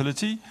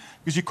volatility,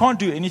 because you can't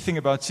do anything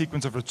about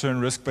sequence of return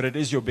risk, but it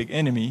is your big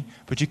enemy.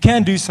 But you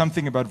can do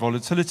something about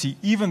volatility,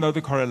 even though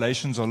the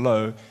correlations are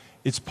low,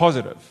 it's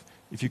positive.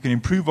 If you can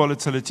improve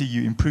volatility,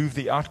 you improve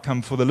the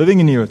outcome for the living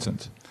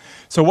annuitant.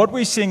 So what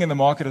we're seeing in the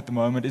market at the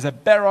moment is a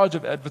barrage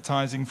of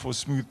advertising for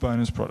smooth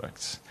bonus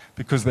products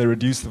because they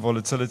reduce the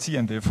volatility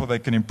and therefore they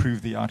can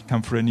improve the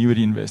outcome for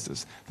annuity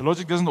investors. The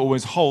logic doesn't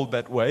always hold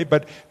that way,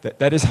 but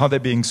that is how they're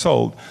being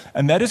sold.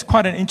 And that is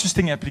quite an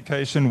interesting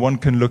application one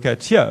can look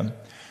at here.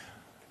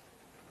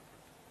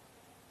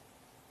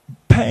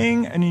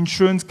 Paying an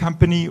insurance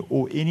company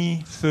or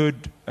any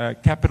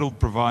third-party capital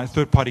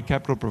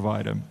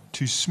provider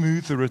to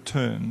smooth the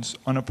returns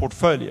on a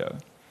portfolio,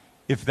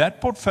 if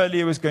that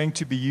portfolio is going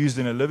to be used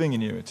in a living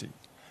annuity,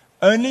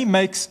 only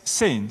makes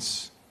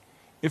sense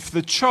if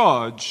the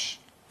charge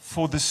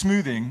for the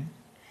smoothing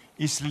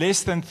is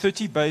less than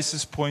 30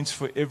 basis points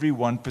for every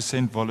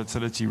 1%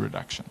 volatility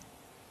reduction.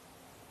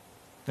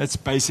 That's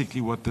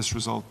basically what this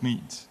result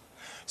means.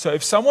 So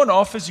if someone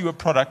offers you a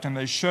product and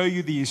they show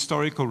you the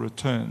historical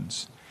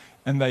returns,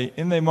 and they,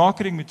 in their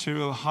marketing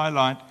material,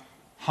 highlight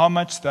how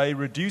much they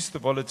reduce the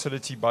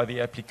volatility by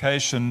the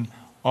application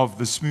of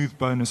the smooth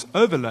bonus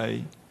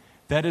overlay,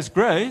 that is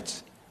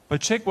great,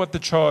 but check what the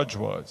charge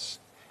was.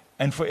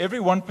 And for every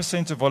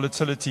 1% of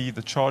volatility,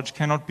 the charge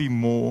cannot be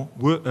more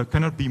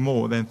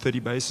than 30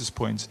 basis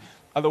points.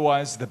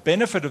 Otherwise, the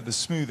benefit of the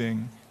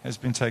smoothing has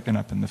been taken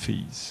up in the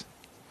fees.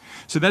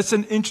 So that's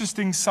an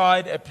interesting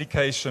side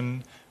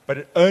application, but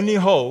it only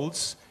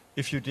holds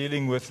if you're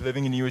dealing with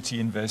living annuity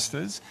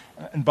investors.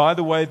 And by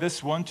the way,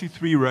 this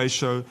 1-to-3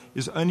 ratio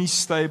is only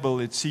stable,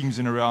 it seems,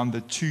 in around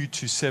the 2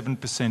 to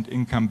 7%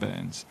 income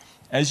bands.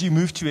 As you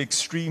move to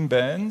extreme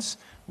bands,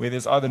 where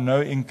there's either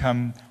no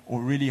income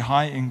or really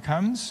high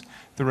incomes,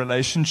 the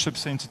relationship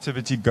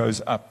sensitivity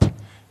goes up.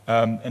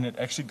 And it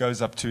actually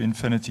goes up to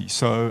infinity.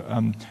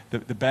 So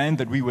the band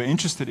that we were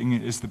interested in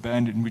is the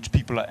band in which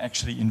people are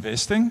actually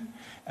investing.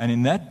 And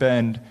in that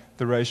band,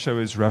 the ratio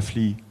is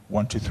roughly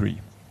 1-to-3.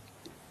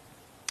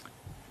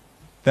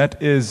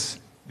 That is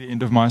the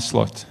end of my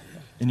slot.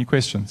 Any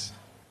questions?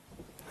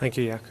 Thank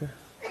you, Jaco.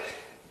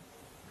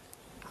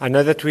 I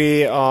know that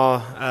we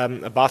are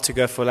about to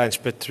go for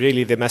lunch, but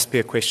really there must be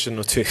a question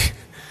or two.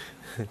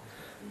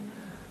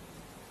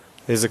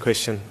 There's a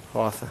question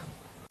for Arthur.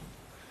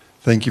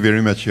 Thank you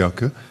very much,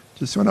 Jaco.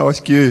 Just want to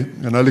ask you,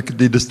 when I look at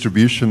the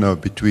distribution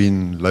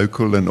between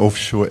local and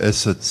offshore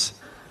assets,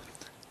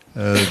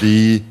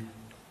 the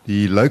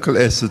local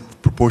asset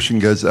proportion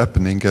goes up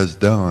and then goes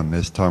down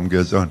as time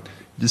goes on.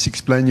 Just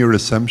explain your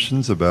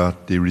assumptions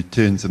about the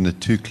returns in the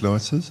two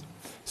classes.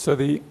 So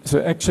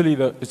actually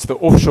it's the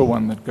offshore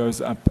one that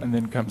goes up and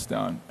then comes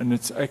down. And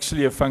it's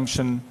actually a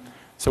function.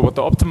 So what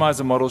the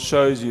optimizer model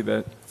shows you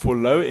that for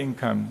low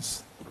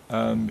incomes,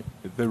 the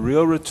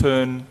real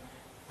return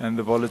and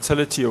the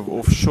volatility of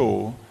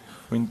offshore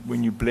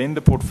when you blend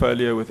the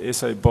portfolio with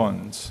SA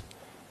bonds,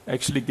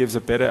 actually gives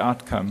a better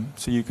outcome.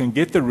 So you can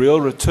get the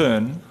real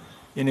return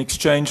in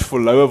exchange for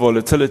lower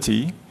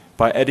volatility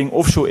by adding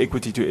offshore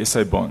equity to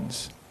SA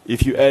bonds.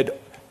 If you add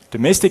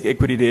domestic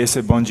equity to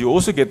SA bonds, you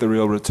also get the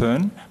real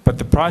return, but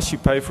the price you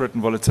pay for it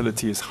in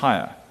volatility is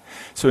higher.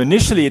 So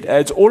initially it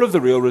adds all of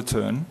the real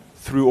return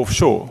through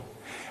offshore.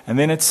 And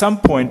then at some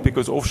point,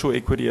 because offshore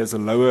equity has a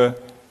lower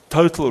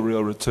total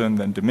real return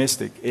than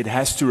domestic, it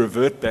has to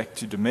revert back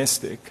to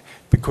domestic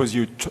because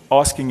you're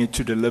asking it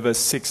to deliver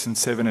 6 and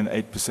 7 and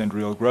 8%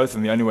 real growth,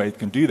 and the only way it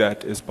can do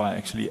that is by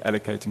actually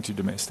allocating to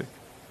domestic.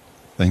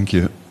 Thank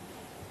you.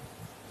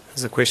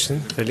 There's a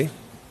question, Billy.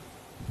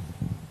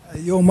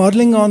 Your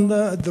modeling on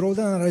the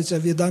drawdown rates,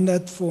 have you done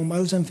that for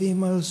males and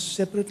females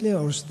separately,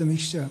 or is it a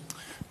mixture?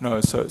 No,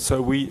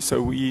 so we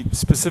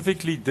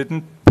specifically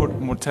didn't put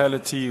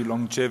mortality,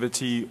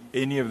 longevity,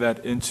 any of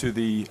that into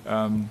the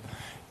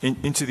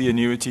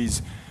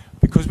annuities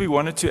because we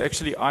wanted to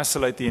actually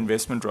isolate the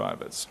investment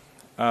drivers.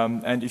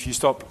 And if you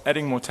stop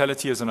adding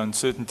mortality as an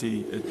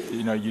uncertainty,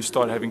 you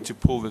start having to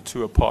pull the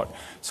two apart.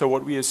 So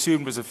what we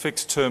assumed was a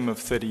fixed term of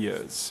 30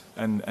 years,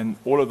 and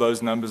all of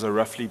those numbers are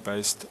roughly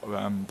based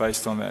on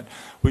that,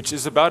 which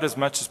is about as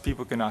much as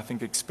people can, I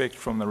think, expect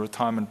from the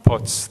retirement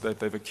pots that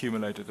they've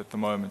accumulated at the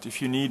moment.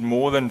 If you need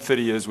more than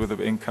 30 years worth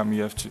of income,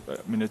 you have to,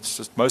 it's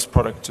just, most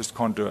products just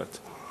can't do it.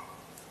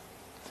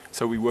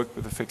 So we work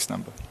with a fixed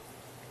number.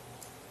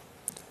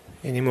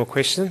 Any more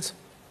questions?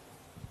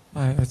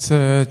 Hi, it's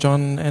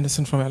John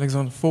Anderson from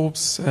Alexander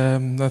Forbes.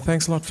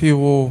 Thanks a lot for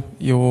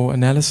your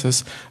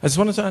analysis. I just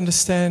wanted to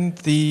understand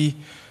the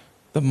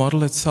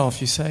model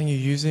itself. You're saying you're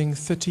using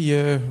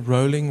 30-year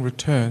rolling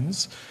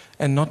returns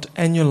and not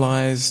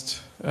annualized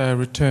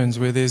returns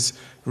where there's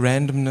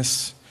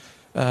randomness,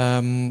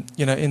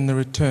 in the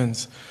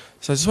returns.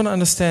 So I just want to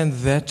understand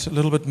that a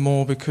little bit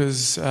more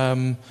because,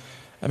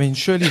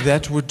 surely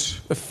that would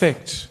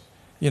affect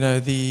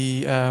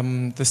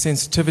the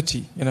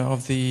sensitivity,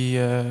 of the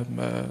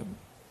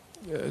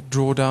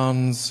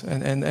drawdowns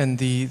and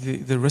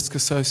the risk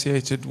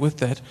associated with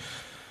that.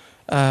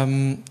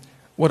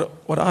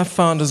 What I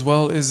found as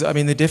well is,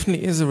 there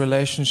definitely is a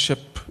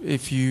relationship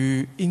if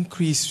you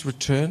increase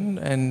return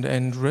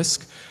and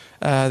risk,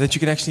 that you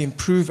can actually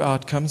improve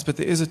outcomes, but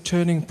there is a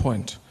turning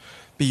point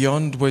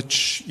beyond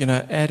which,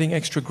 adding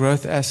extra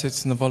growth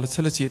assets and the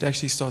volatility, it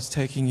actually starts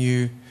taking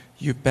you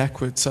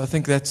backwards. So I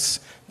think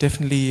that's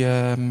definitely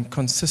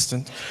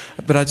consistent.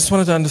 But I just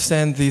wanted to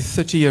understand the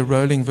 30-year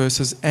rolling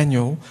versus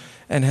annual,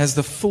 and has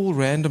the full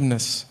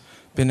randomness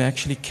been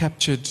actually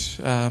captured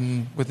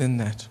within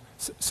that?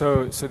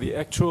 So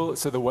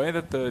the way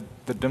that the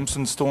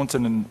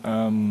Dimson-Staunton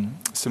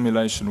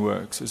simulation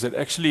works is it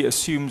actually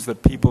assumes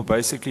that people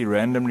basically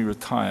randomly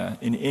retire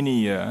in any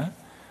year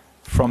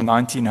from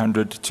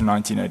 1900 to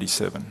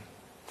 1987.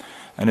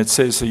 And it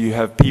says, so you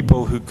have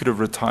people who could have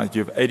retired,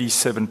 you have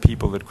 87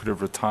 people that could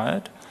have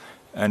retired,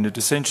 and it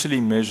essentially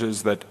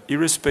measures that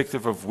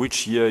irrespective of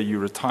which year you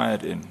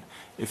retired in,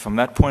 if from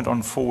that point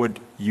on forward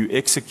you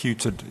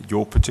executed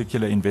your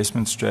particular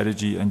investment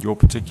strategy and your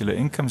particular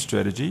income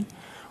strategy,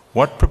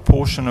 what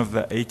proportion of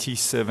the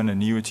 87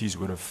 annuities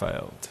would have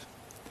failed?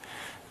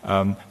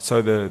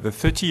 So the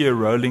 30-year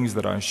rollings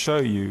that I show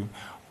you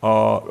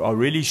are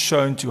really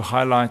shown to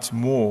highlight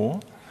more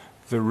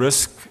the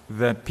risk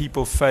that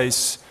people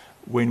face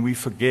when we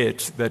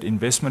forget that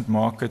investment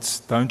markets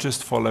don't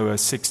just follow a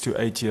 6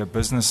 to 8 year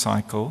business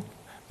cycle,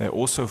 they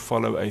also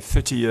follow a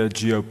 30-year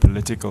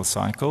geopolitical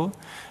cycle.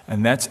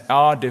 And that's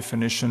our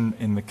definition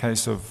in the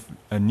case of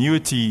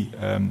annuity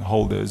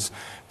holders.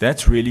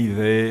 That's really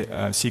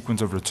their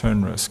sequence of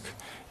return risk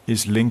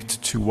is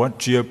linked to what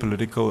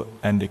geopolitical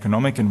and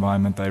economic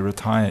environment they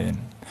retire in.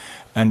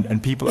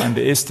 And people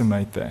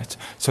underestimate that.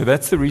 So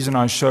that's the reason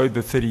I showed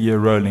the 30-year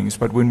rollings.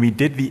 But when we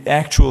did the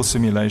actual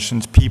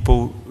simulations,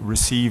 people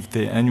received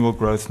their annual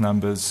growth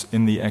numbers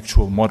in the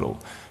actual model.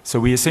 So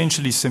we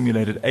essentially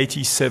simulated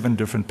 87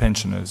 different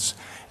pensioners,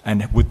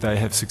 and would they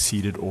have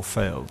succeeded or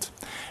failed?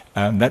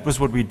 That was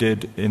what we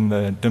did in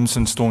the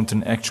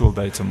Dimson-Staunton actual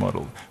data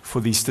model. For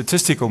the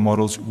statistical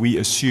models, we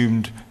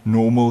assumed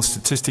normal,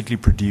 statistically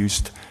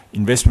produced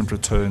investment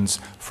returns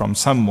from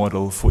some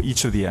model for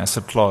each of the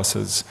asset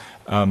classes.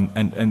 And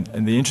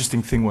the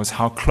interesting thing was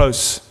how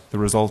close the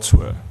results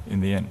were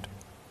in the end.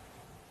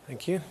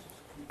 Thank you.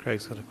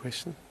 Craig's got a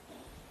question.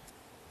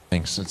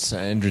 Thanks. It's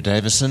Andrew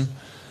Davison.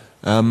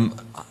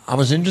 I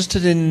was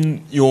interested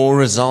in your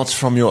results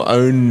from your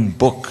own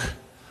book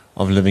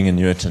of living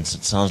annuitants.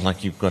 It sounds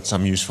like you've got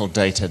some useful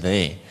data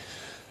there.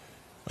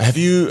 Have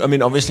you,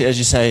 obviously, as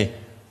you say,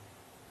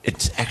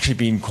 it's actually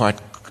been quite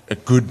a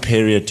good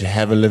period to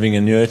have a living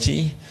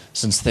annuity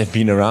since they've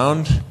been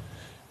around,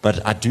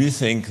 but I do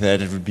think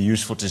that it would be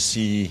useful to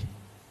see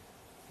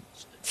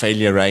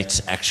failure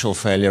rates, actual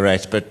failure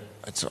rates, but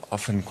it's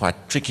often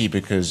quite tricky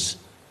because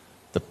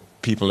the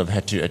people have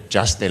had to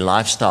adjust their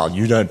lifestyle.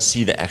 You don't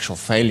see the actual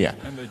failure.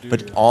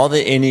 But are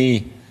there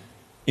any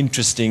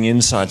interesting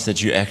insights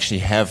that you actually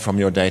have from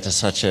your data,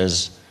 such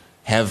as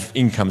have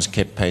incomes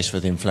kept pace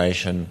with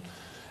inflation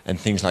and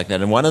things like that.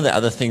 And one of the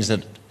other things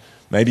that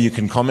maybe you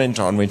can comment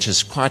on, which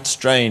is quite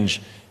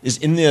strange, is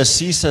in the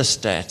ASISA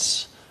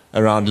stats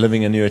around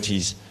living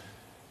annuities,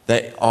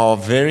 they are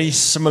very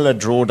similar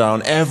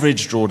drawdown,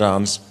 average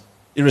drawdowns,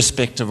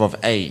 irrespective of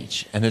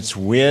age. And it's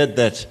weird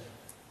that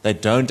they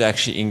don't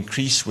actually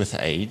increase with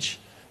age,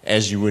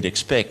 as you would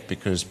expect,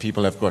 because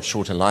people have got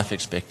shorter life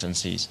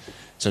expectancies.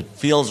 So it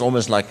feels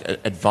almost like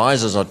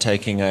advisors are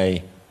taking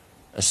a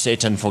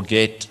set and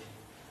forget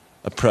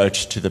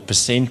approach to the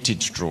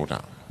percentage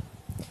drawdown.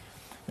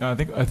 Yeah, I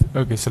think,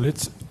 okay, so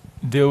let's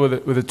deal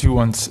with the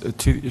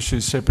two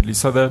issues separately.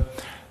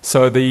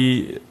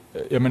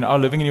 I mean, our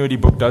living annuity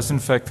book does in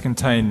fact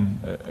contain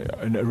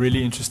a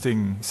really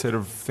interesting set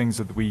of things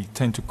that we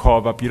tend to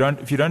carve up.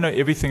 If you don't know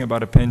everything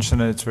about a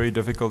pensioner, it's very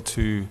difficult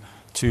to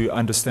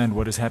understand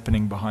what is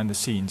happening behind the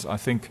scenes. I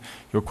think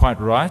you're quite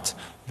right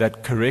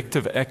that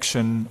corrective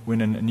action when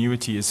an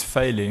annuity is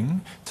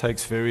failing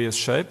takes various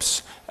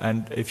shapes,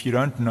 and if you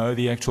don't know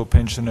the actual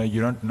pensioner,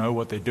 you don't know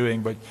what they're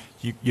doing, but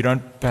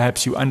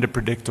perhaps you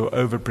underpredict or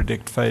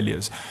overpredict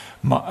failures.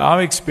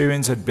 Our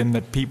experience had been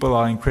that people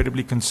are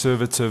incredibly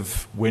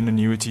conservative when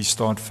annuities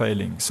start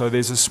failing. So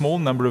there's a small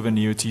number of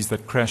annuities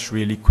that crash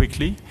really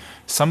quickly.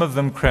 Some of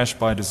them crash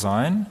by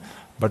design,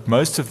 but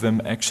most of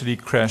them actually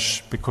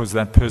crash because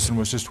that person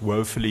was just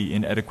woefully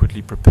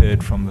inadequately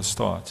prepared from the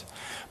start.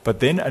 But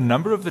then a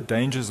number of the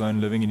danger zone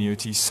living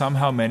annuities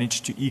somehow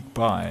manage to eke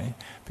by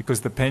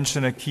because the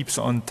pensioner keeps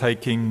on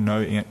taking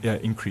no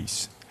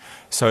increase.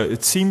 So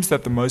it seems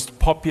that the most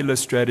popular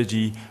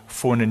strategy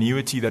for an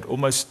annuity that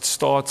almost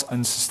starts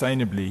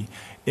unsustainably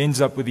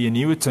ends up with the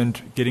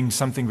annuitant getting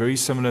something very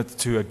similar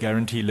to a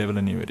guarantee level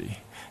annuity.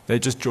 They're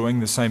just drawing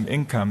the same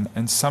income,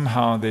 and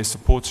somehow their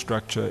support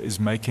structure is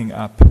making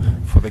up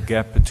for the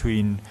gap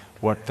between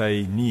what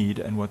they need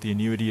and what the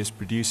annuity is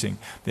producing.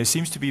 There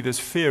seems to be this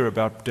fear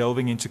about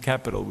delving into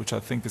capital, which I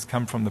think has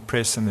come from the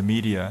press and the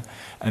media,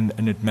 and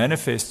it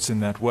manifests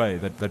in that way,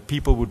 that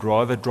people would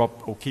rather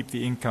drop or keep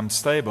the income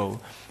stable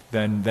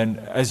than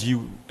as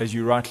you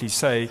rightly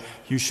say,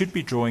 you should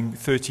be drawing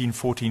 13,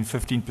 14,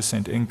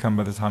 15% income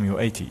by the time you're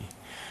 80.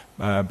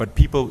 But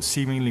people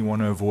seemingly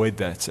want to avoid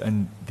that.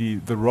 And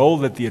the role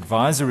that the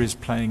advisor is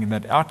playing in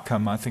that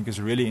outcome, I think, is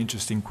a really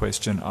interesting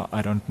question.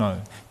 I don't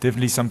know.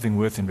 Definitely something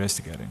worth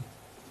investigating.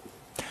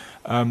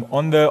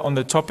 On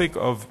the topic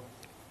of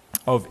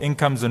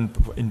incomes and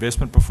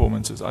investment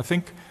performances, I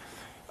think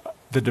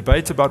the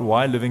debate about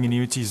why living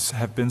annuities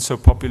have been so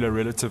popular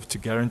relative to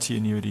guarantee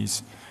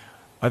annuities,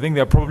 I think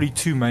there are probably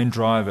two main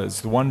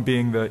drivers. The one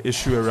being the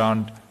issue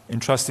around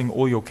entrusting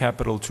all your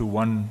capital to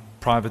one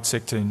private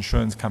sector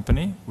insurance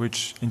company,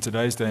 which in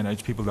today's day and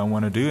age people don't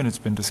want to do, and it's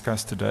been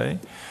discussed today.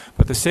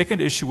 But the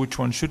second issue, which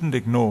one shouldn't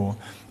ignore,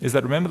 is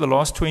that remember the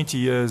last 20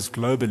 years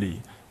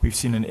globally, we've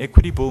seen an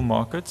equity bull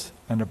market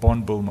and a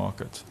bond bull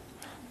market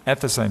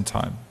at the same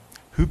time.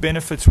 Who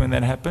benefits when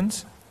that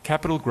happens?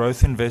 Capital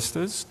growth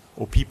investors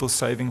or people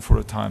saving for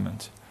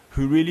retirement.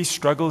 Who really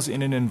struggles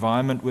in an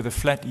environment with a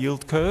flat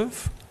yield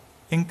curve?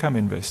 Income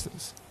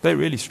investors. They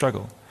really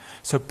struggle.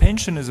 So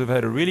pensioners have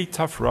had a really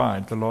tough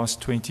ride the last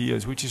 20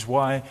 years, which is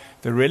why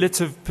the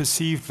relative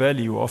perceived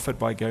value offered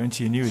by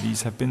guarantee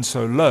annuities have been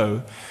so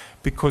low,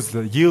 because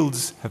the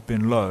yields have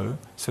been low,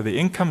 so the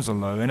incomes are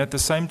low, and at the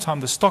same time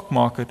the stock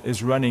market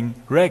is running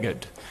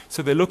ragged.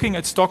 So they're looking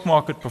at stock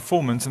market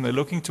performance and they're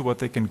looking to what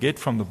they can get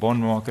from the bond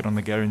market on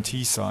the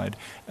guarantee side,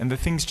 and the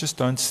things just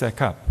don't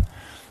stack up.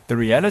 The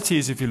reality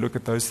is, if you look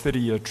at those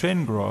 30-year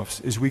trend graphs,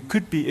 is we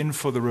could be in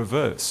for the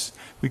reverse.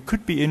 We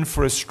could be in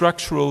for a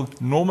structural,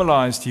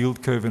 normalized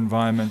yield curve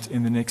environment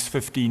in the next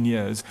 15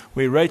 years,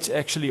 where rates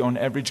actually on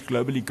average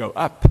globally go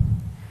up.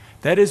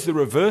 That is the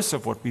reverse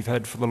of what we've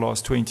had for the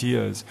last 20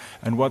 years.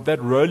 And what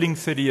that rolling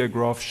 30-year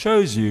graph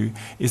shows you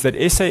is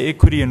that SA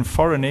equity and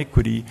foreign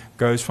equity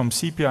goes from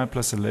CPI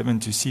plus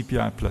 11 to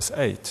CPI plus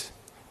 8,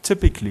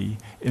 typically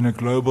in a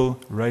global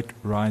rate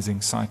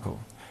rising cycle.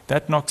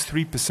 That knocks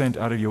 3%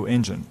 out of your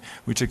engine,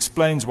 which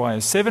explains why a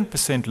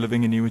 7%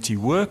 living annuity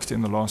worked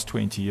in the last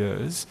 20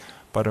 years,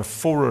 but a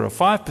 4 or a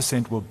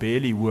 5% will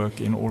barely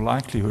work in all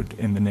likelihood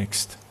in the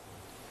next.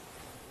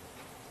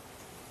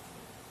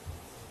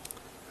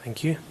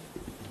 Thank you.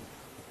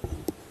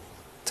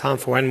 Time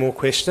for one more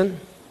question.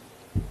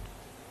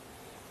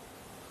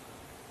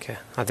 Okay,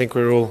 I think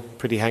we're all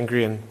pretty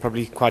hungry and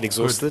probably quite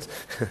exhausted.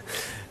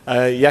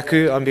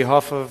 Jaco, on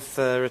behalf of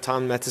the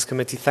Retirement Matters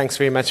Committee, thanks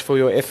very much for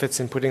your efforts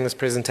in putting this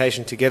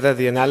presentation together.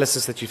 The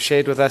analysis that you've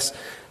shared with us,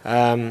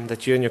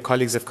 that you and your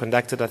colleagues have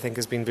conducted, I think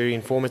has been very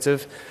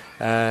informative.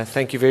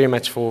 Thank you very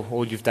much for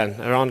all you've done.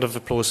 A round of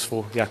applause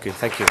for Jaco.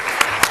 Thank you.